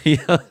name.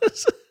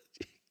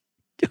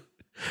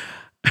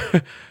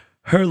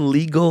 Her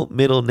legal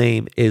middle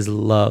name is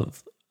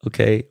Love,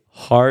 okay?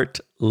 Hart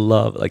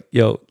Love. Like,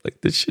 yo,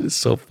 like this shit is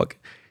so fucking...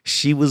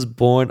 She was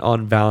born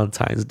on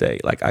Valentine's Day.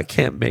 Like, I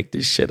can't make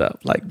this shit up.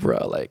 Like,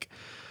 bro, like,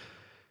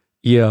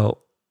 yo...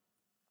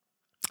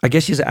 I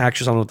guess she's an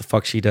actress. I don't know what the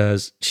fuck she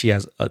does. She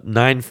has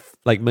 9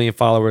 million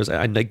followers.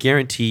 And I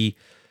guarantee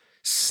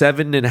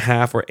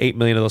 7.5 or 8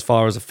 million of those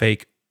followers are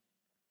fake.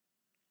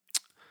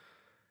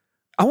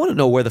 I want to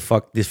know where the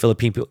fuck these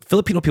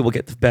Filipino people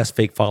get the best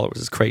fake followers.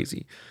 It's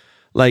crazy.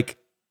 Like,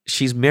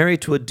 she's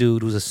married to a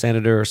dude who's a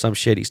senator or some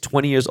shit. He's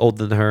 20 years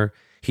older than her.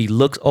 He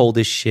looks old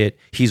as shit.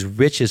 He's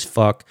rich as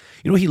fuck.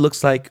 You know what he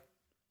looks like?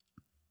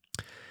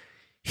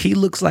 He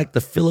looks like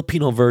the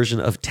Filipino version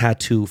of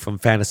Tattoo from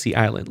Fantasy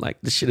Island. Like,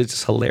 this shit is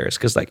just hilarious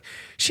because, like,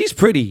 she's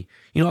pretty.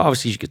 You know,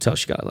 obviously you could tell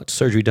she got like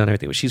surgery done and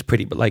everything, but she's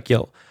pretty. But like,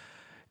 yo,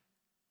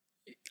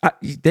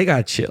 they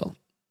gotta chill,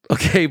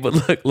 okay?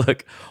 But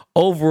look.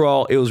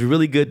 Overall, it was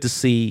really good to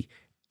see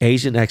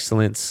Asian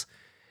excellence,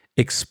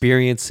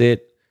 experience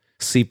it,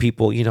 see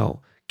people, you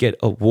know, get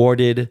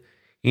awarded,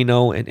 you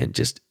know, and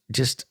just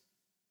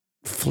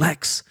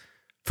flex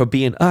for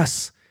being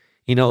us.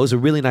 You know, it was a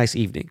really nice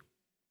evening.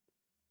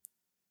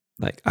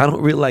 Like, I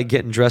don't really like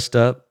getting dressed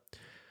up,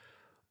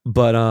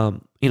 but,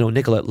 you know,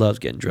 Nicolette loves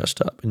getting dressed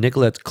up. And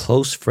Nicolette's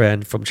close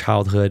friend from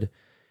childhood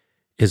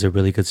is a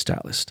really good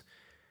stylist.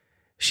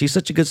 She's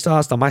such a good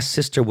stylist that my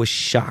sister was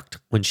shocked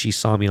when she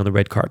saw me on the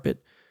red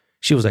carpet.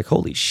 She was like,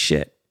 holy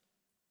shit.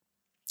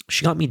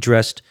 She got me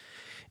dressed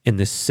in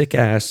this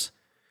sick-ass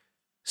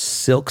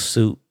silk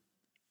suit,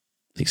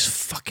 these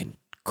fucking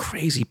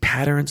crazy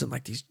patterns and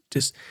like these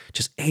just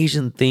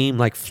Asian theme,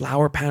 like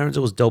flower patterns.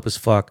 It was dope as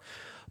fuck.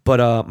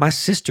 But my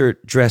sister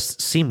dressed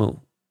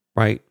Simu,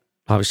 right?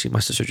 Obviously, my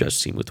sister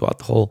dressed Simu throughout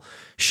the whole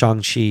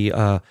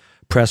Shang-Chi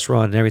press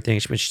run and everything.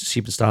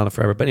 She's been styling it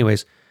forever. But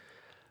anyways,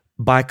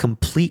 by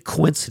complete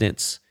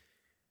coincidence,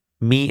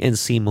 me and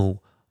Simu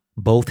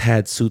both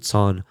had suits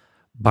on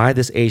by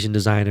this Asian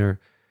designer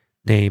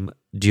named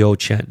Dio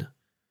Chen.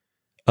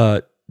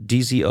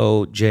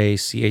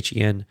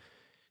 DZOJCHEN,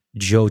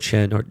 Joe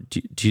Chen, or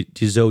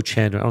Dizo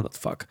Chen, or I don't know what the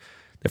fuck.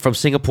 They're from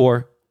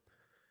Singapore.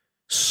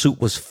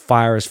 Suit was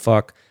fire as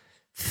fuck.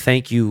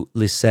 Thank you,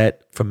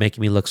 Lisette, for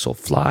making me look so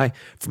fly,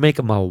 for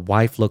making my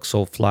wife look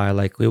so fly.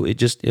 Like,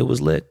 it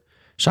was lit.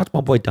 Shout out to my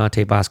boy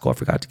Dante Bosco. I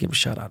forgot to give him a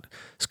shout out.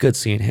 It's good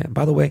seeing him.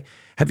 By the way,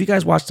 have you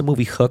guys watched the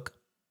movie Hook?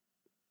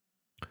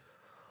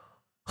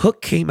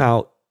 Hook came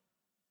out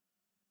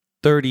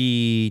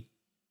 30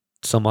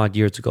 some odd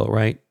years ago,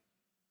 right?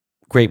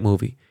 Great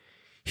movie.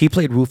 He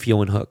played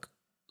Rufio in Hook.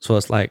 So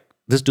it's like,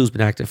 this dude's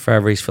been acting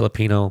forever. He's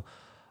Filipino.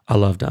 I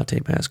love Dante,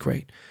 man. It's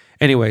great.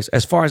 Anyways,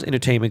 as far as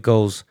entertainment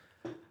goes,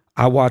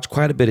 I watched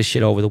quite a bit of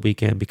shit over the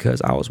weekend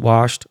because I was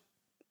washed.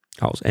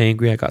 I was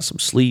angry. I got some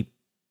sleep.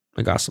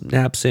 I got some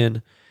naps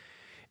in.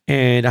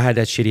 And I had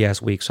that shitty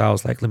ass week. So I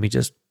was like, let me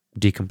just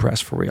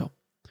decompress for real.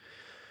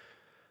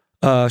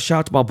 Shout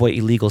out to my boy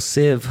Illegal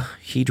Civ.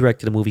 He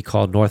directed a movie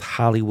called North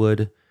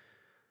Hollywood.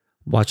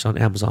 Watched it on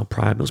Amazon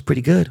Prime. It was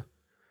pretty good.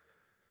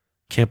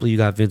 Can't believe you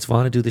got Vince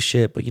Vaughn to do the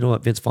shit. But you know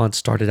what? Vince Vaughn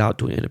started out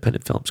doing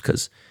independent films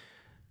because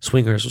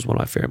Swingers was one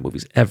of my favorite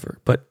movies ever.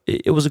 But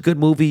it was a good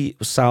movie. It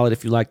was solid.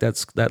 If you like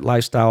that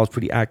lifestyle, it was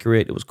pretty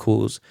accurate. It was cool.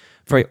 It was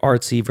very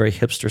artsy, very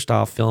hipster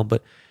style film.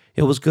 But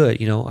it was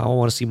good. You know, I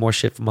want to see more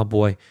shit from my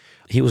boy.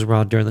 He was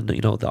around during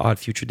the Odd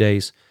Future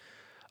days.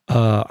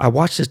 I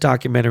watched this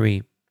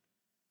documentary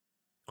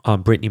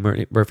on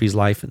Brittany Murphy's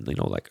life and,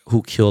 like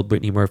who killed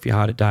Brittany Murphy,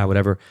 how to die,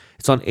 whatever.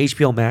 It's on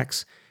HBO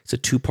Max. It's a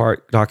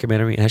 2-part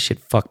documentary, and that shit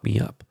fucked me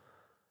up.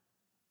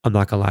 I'm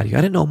not gonna lie to you.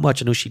 I didn't know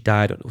much. I knew she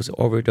died. It was an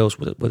overdose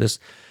with this,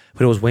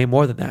 but it was way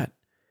more than that.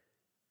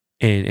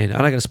 And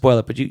I'm not gonna spoil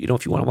it, but if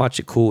you want to watch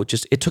it, cool.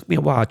 It took me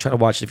a while. I tried to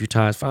watch it a few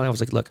times. Finally, I was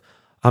like, look,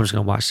 I'm just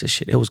gonna watch this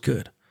shit. It was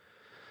good.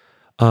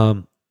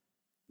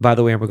 By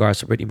the way, in regards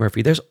to Brittany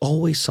Murphy, there's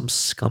always some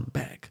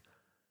scumbag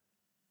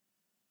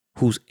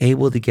who's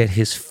able to get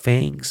his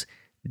fangs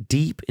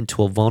deep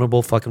into a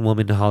vulnerable fucking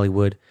woman in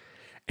Hollywood,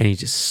 and he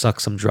just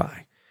sucks them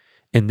dry.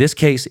 In this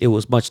case, it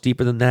was much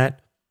deeper than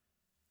that.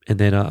 And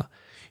then,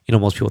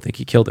 most people think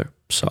he killed her.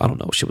 So I don't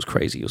know. Shit was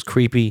crazy. It was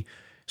creepy,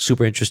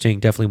 super interesting.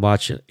 Definitely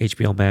watch it.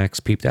 HBO Max.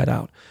 Peep that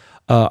out.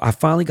 I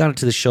finally got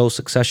into the show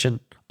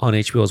Succession on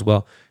HBO as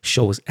well.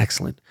 Show was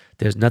excellent.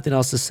 There's nothing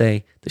else to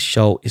say. The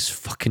show is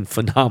fucking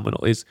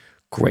phenomenal. It's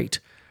great,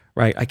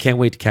 right? I can't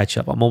wait to catch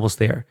up. I'm almost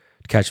there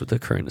to catch up with the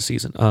current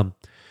season.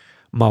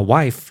 My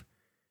wife,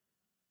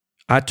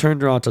 I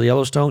turned her on to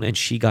Yellowstone and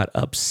she got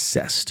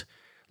obsessed.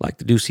 Like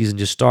the new season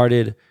just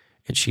started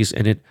and she's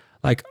in it.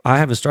 Like I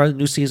haven't started the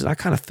new season. I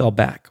kind of fell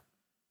back.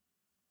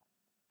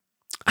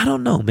 I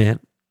don't know, man.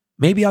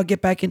 Maybe I'll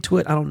get back into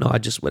it. I don't know. I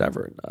just,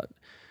 whatever.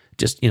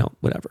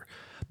 Whatever.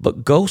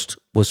 But Ghost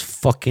was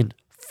fucking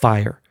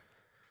fire.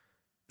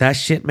 That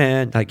shit,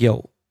 man. Like,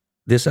 yo,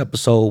 this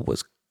episode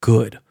was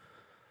good.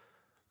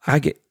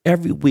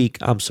 Every week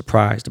I'm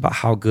surprised about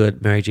how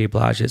good Mary J.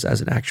 Blige is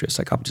as an actress.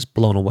 Like, I'm just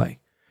blown away.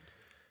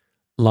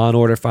 Law and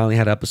Order finally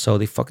had an episode.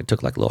 They fucking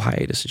took like a little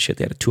hiatus and shit.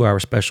 They had a 2-hour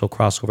special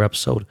crossover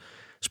episode.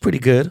 It's pretty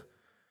good.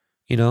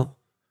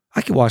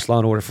 I could watch Law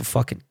and Order for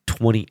fucking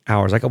 20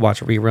 hours. I could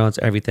watch reruns,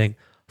 everything.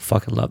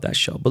 Fucking love that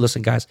show. But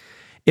listen, guys,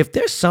 if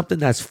there's something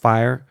that's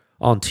fire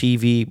on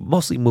TV,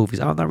 mostly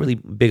movies, I'm not really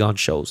big on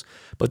shows,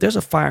 but there's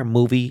a fire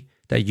movie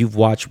that you've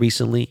watched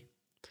recently,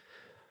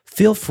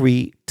 feel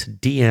free to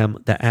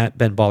DM the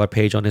 @BenBaller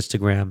page on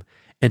Instagram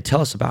and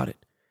tell us about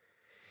it.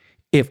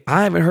 If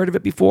I haven't heard of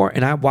it before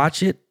and I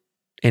watch it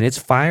and it's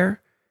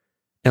fire,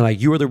 and like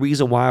you are the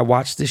reason why I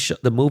watched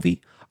the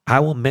movie,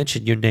 I will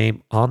mention your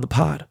name on the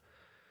pod.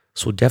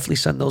 So definitely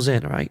send those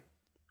in, all right?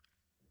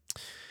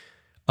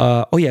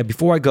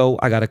 Before I go,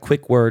 I got a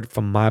quick word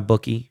from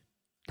MyBookie.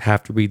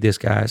 Have to read this,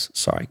 guys.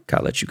 Sorry,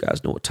 gotta let you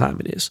guys know what time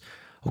it is.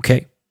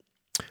 Okay.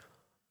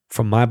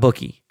 From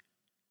MyBookie,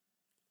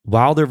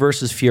 Wilder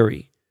versus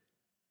Fury,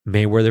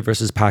 Mayweather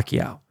versus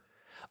Pacquiao,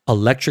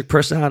 electric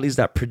personalities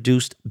that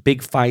produced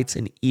big fights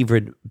and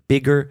even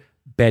bigger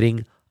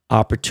betting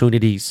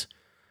opportunities.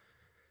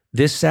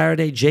 This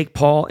Saturday, Jake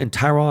Paul and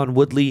Tyron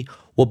Woodley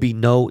will be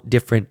no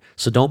different,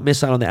 so don't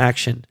miss out on the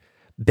action.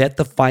 Bet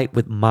the fight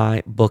with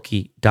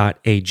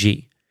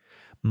mybookie.ag.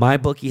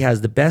 MyBookie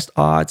has the best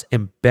odds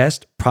and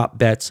best prop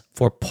bets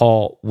for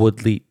Paul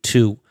Woodley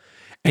too.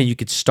 And you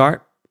could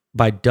start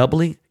by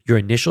doubling your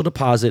initial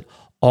deposit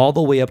all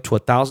the way up to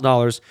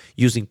 $1,000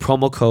 using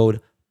promo code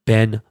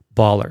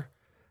BenBaller.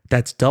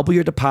 That's double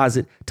your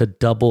deposit to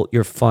double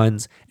your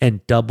funds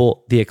and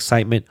double the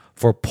excitement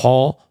for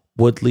Paul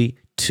Woodley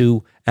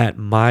too at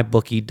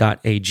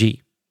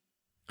mybookie.ag.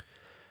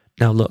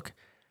 Now look,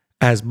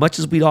 as much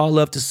as we'd all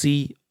love to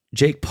see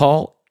Jake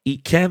Paul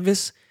eat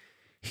canvas,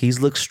 he's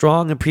looked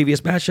strong in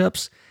previous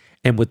matchups,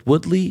 and with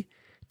Woodley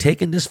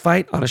taking this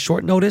fight on a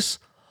short notice,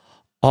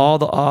 all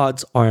the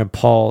odds are in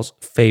Paul's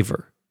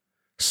favor.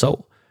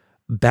 So,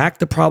 back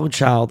the problem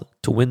child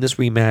to win this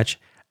rematch,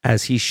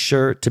 as he's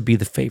sure to be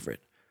the favorite.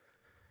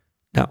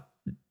 Now,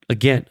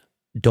 again,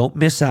 don't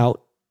miss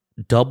out.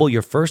 Double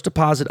your first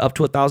deposit up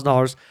to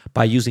 $1,000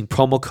 by using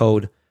promo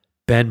code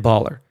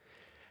BenBaller.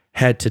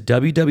 Head to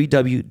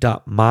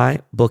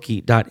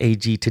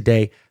www.mybookie.ag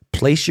today.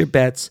 Place your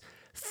bets,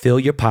 fill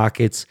your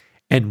pockets,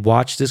 and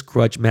watch this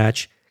grudge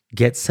match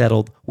get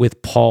settled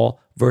with Paul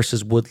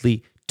versus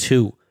Woodley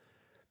 2.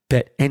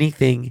 Bet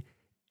anything,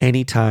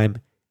 anytime,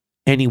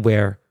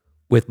 anywhere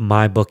with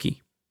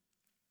MyBookie.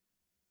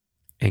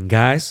 And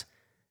guys,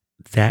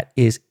 that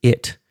is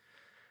it.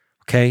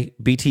 Okay,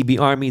 BTB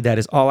Army, that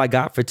is all I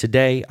got for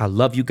today. I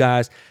love you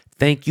guys.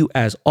 Thank you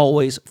as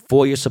always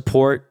for your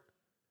support.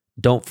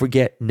 Don't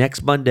forget,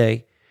 next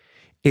Monday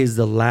is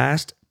the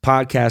last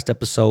podcast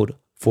episode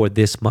for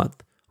this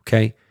month,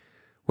 okay?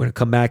 We're going to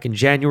come back in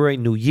January,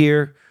 new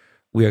year.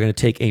 We are going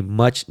to take a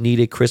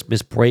much-needed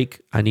Christmas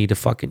break. I need to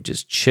fucking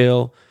just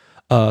chill.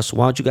 So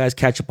why don't you guys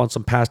catch up on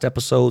some past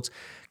episodes,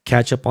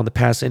 catch up on the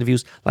past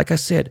interviews. Like I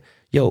said,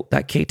 yo,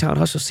 that K-Town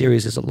Hustle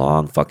series is a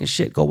long fucking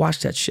shit. Go watch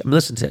that shit. I'm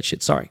listening to that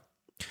shit, sorry.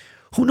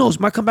 Who knows,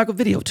 might come back with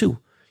video too.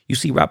 You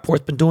see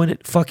Rapport's been doing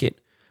it, fuck it.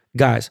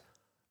 Guys,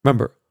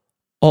 remember,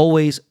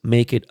 always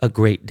make it a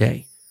great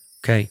day,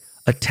 okay?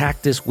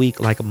 Attack this week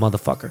like a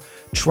motherfucker.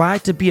 Try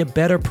to be a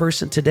better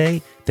person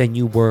today than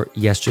you were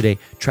yesterday.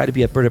 Try to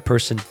be a better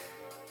person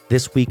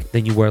this week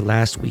than you were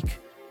last week,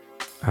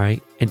 all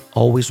right? And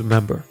always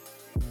remember,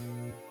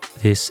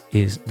 this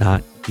is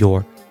not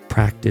your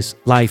practice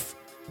life.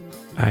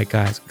 All right,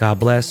 guys, God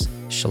bless.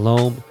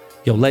 Shalom.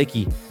 Yo,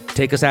 Lakey,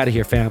 take us out of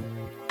here, fam.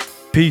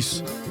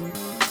 Peace.